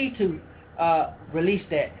may need to release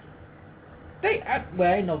that.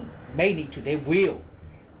 May need to. They will,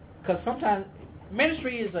 because sometimes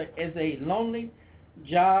ministry is a lonely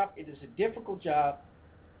job. It is a difficult job.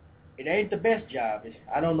 It ain't the best job.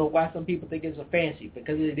 I don't know why some people think it's a fancy,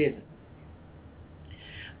 because it isn't.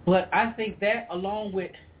 But I think that, along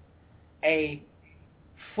with a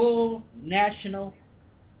full national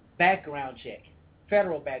background check,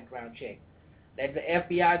 federal background check, that the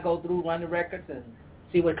FBI go through, run the records, and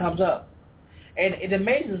see what comes up. And it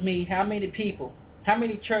amazes me how many people, how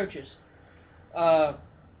many churches know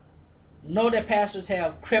that pastors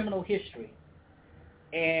have criminal history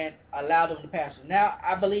and allow them to pastor. Now,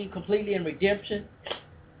 I believe completely in redemption.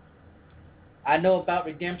 I know about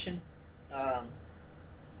redemption.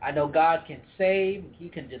 I know God can save, He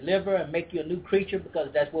can deliver and make you a new creature, because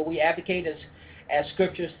that's what we advocate as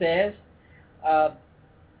Scripture says.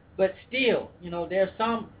 But still, there's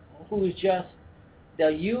some who is just, they'll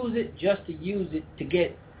use it just to use it to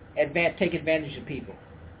take advantage of people.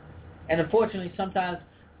 And unfortunately, sometimes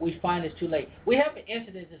we find it's too late. We have an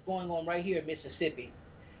incident that's going on right here in Mississippi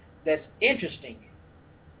that's interesting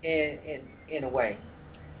in a way.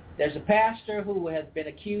 There's a pastor who has been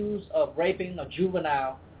accused of raping a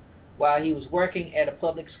juvenile while he was working at a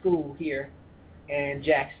public school here in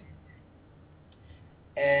Jackson.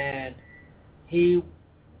 And he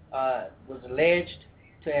was alleged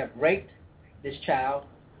to have raped this child,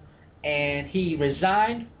 and he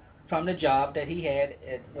resigned from the job that he had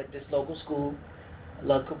with this local school,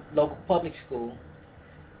 local public school.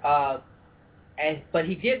 But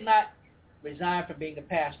he did not resign from being a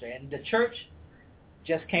pastor. And the church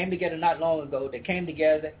just came together not long ago. They came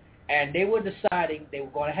together, and they were deciding they were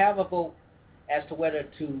going to have a vote as to whether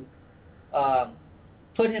to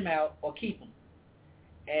put him out or keep him.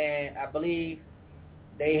 And I believe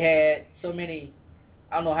they had so many,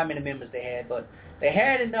 I don't know how many members they had, but they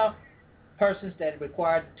had enough persons that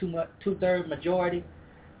required two-thirds majority,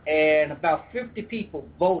 and about 50 people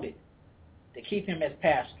voted to keep him as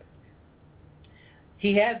pastor.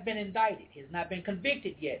 He has been indicted. He has not been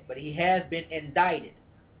convicted yet, but he has been indicted.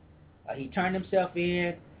 He turned himself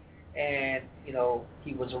in, and,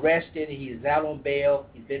 he was arrested. He is out on bail.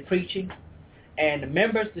 He's been preaching. And the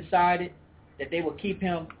members decided that they would keep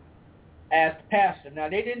him as the pastor. Now,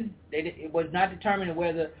 it was not determined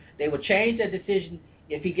whether they would change their decision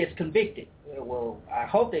if he gets convicted. Well, I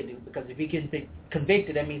hope they do, because if he gets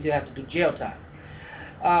convicted, that means he'll have to do jail time.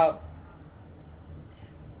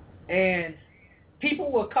 And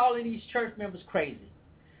people were calling these church members crazy.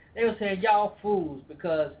 They were saying, y'all fools,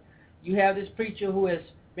 because you have this preacher who has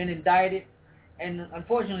been indicted, and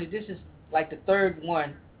unfortunately this is like the third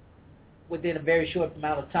one within a very short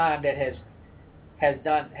amount of time that has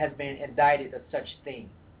been indicted of such thing.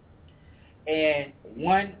 And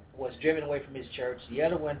one was driven away from his church. The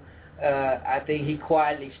other one, I think he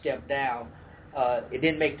quietly stepped down. It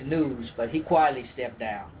didn't make the news, but he quietly stepped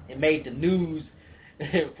down. It made the news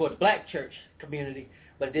for the black church community,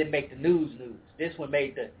 but it didn't make the news. This one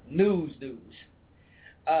made the news.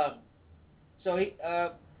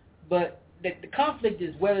 But the conflict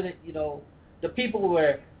is whether the people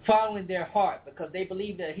were following their heart, because they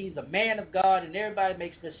believe that he's a man of God and everybody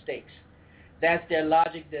makes mistakes. That's their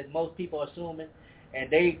logic that most people are assuming, and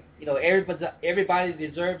they, everybody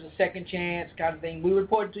deserves a second chance kind of thing. We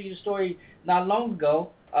reported to you a story not long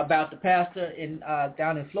ago about the pastor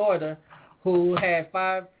down in Florida who had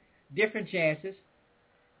 5 different chances,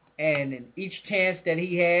 And in each chance that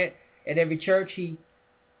he had at every church, he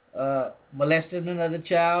molested another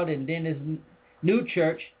child. And then his new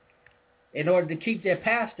church, in order to keep their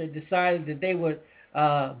pastor, decided that they would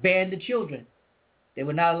ban the children. They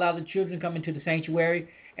would not allow the children to come into the sanctuary,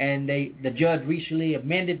 and the judge recently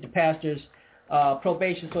amended the pastor's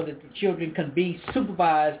probation so that the children can be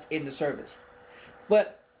supervised in the service.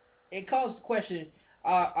 But it calls the question,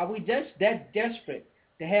 are we just that desperate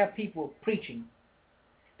to have people preaching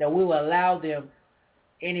that we will allow them,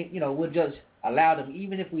 we'll just allow them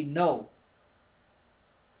even if we know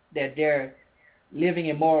that they're living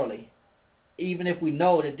immorally, even if we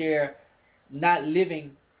know that they're not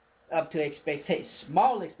living up to expectations,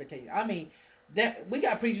 small expectations. I mean, that we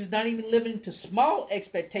got preachers not even living to small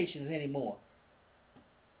expectations anymore.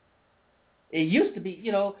 It used to be,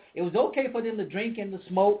 it was okay for them to drink and to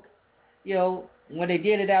smoke, when they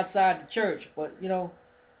did it outside the church. But,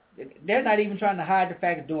 they're not even trying to hide the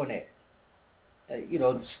fact of doing that.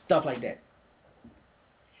 Stuff like that.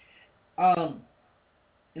 Now,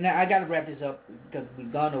 I got to wrap this up because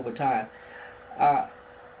we've gone over time.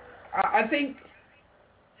 I think,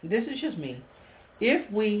 this is just me,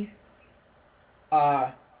 if we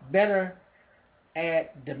are better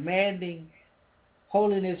at demanding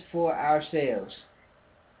holiness for ourselves,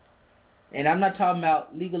 and I'm not talking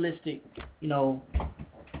about legalistic, no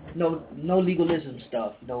legalism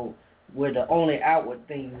stuff, where the only outward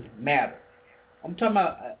things matter. I'm talking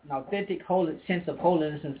about an authentic sense of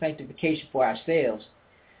holiness and sanctification for ourselves,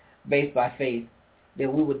 based by faith,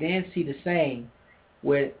 that we would then see the same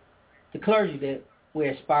with the clergy that we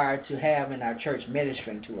aspire to have in our church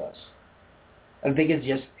ministering to us. I think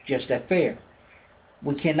it's just that fair.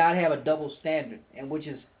 We cannot have a double standard, and which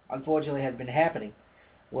is unfortunately has been happening,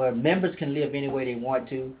 where members can live any way they want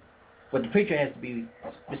to, but the preacher has to be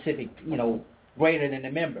specific, greater than the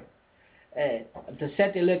member. To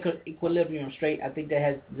set the equilibrium straight, I think that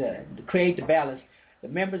has to create the balance. The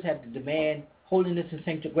members have to demand holiness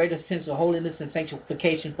and greater sense of holiness and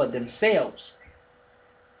sanctification for themselves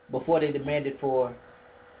before they demand it for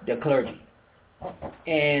the clergy.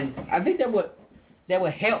 And I think that would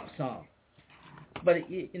help some. But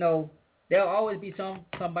there'll always be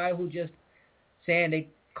somebody who just saying they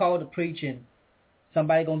called to preach and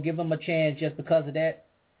somebody gonna give them a chance just because of that.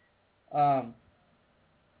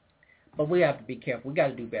 But we have to be careful. We got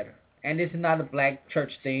to do better. And this is not a black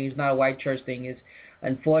church thing. It's not a white church thing. It's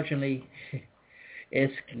unfortunately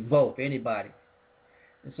it's both, anybody.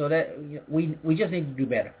 And so that we just need to do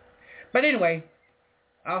better. But anyway,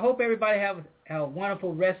 I hope everybody have a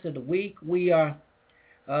wonderful rest of the week. We are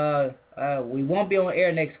we won't be on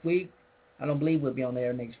air next week. I don't believe we'll be on the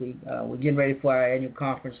air next week. We're getting ready for our annual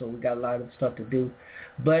conference, so we got a lot of stuff to do.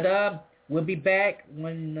 But we'll be back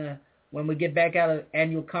when we get back out of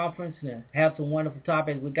annual conference and have some wonderful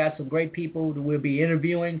topics. We got some great people that we'll be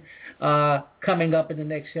interviewing coming up in the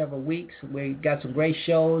next several weeks. We got some great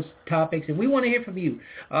shows, topics, and we want to hear from you.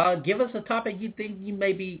 Give us a topic you think you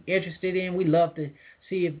may be interested in. We'd love to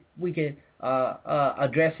see if we can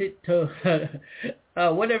address it to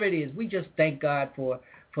whatever it is. We just thank God for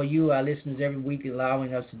you, our listeners, every week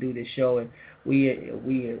allowing us to do this show, and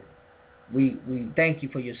we thank you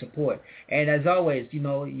for your support. And as always,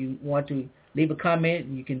 you want to leave a comment,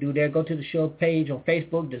 you can do that. Go to the show page on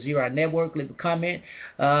Facebook, the Zero Network, leave a comment.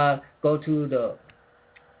 Go to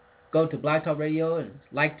Blog Talk Radio and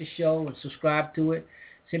like the show and subscribe to it.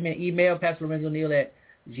 Send me an email, Pastor Lorenzo Neal at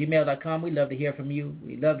gmail.com. We love to hear from you.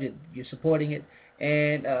 We love that you're supporting it,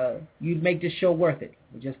 and you make this show worth it.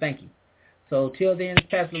 We just thank you. So till then,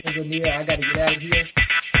 Pastor Lorenzo Neal, I got to get out of here.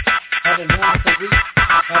 Have a wonderful week.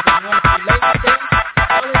 Have a wonderful Labor Day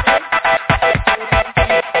holiday.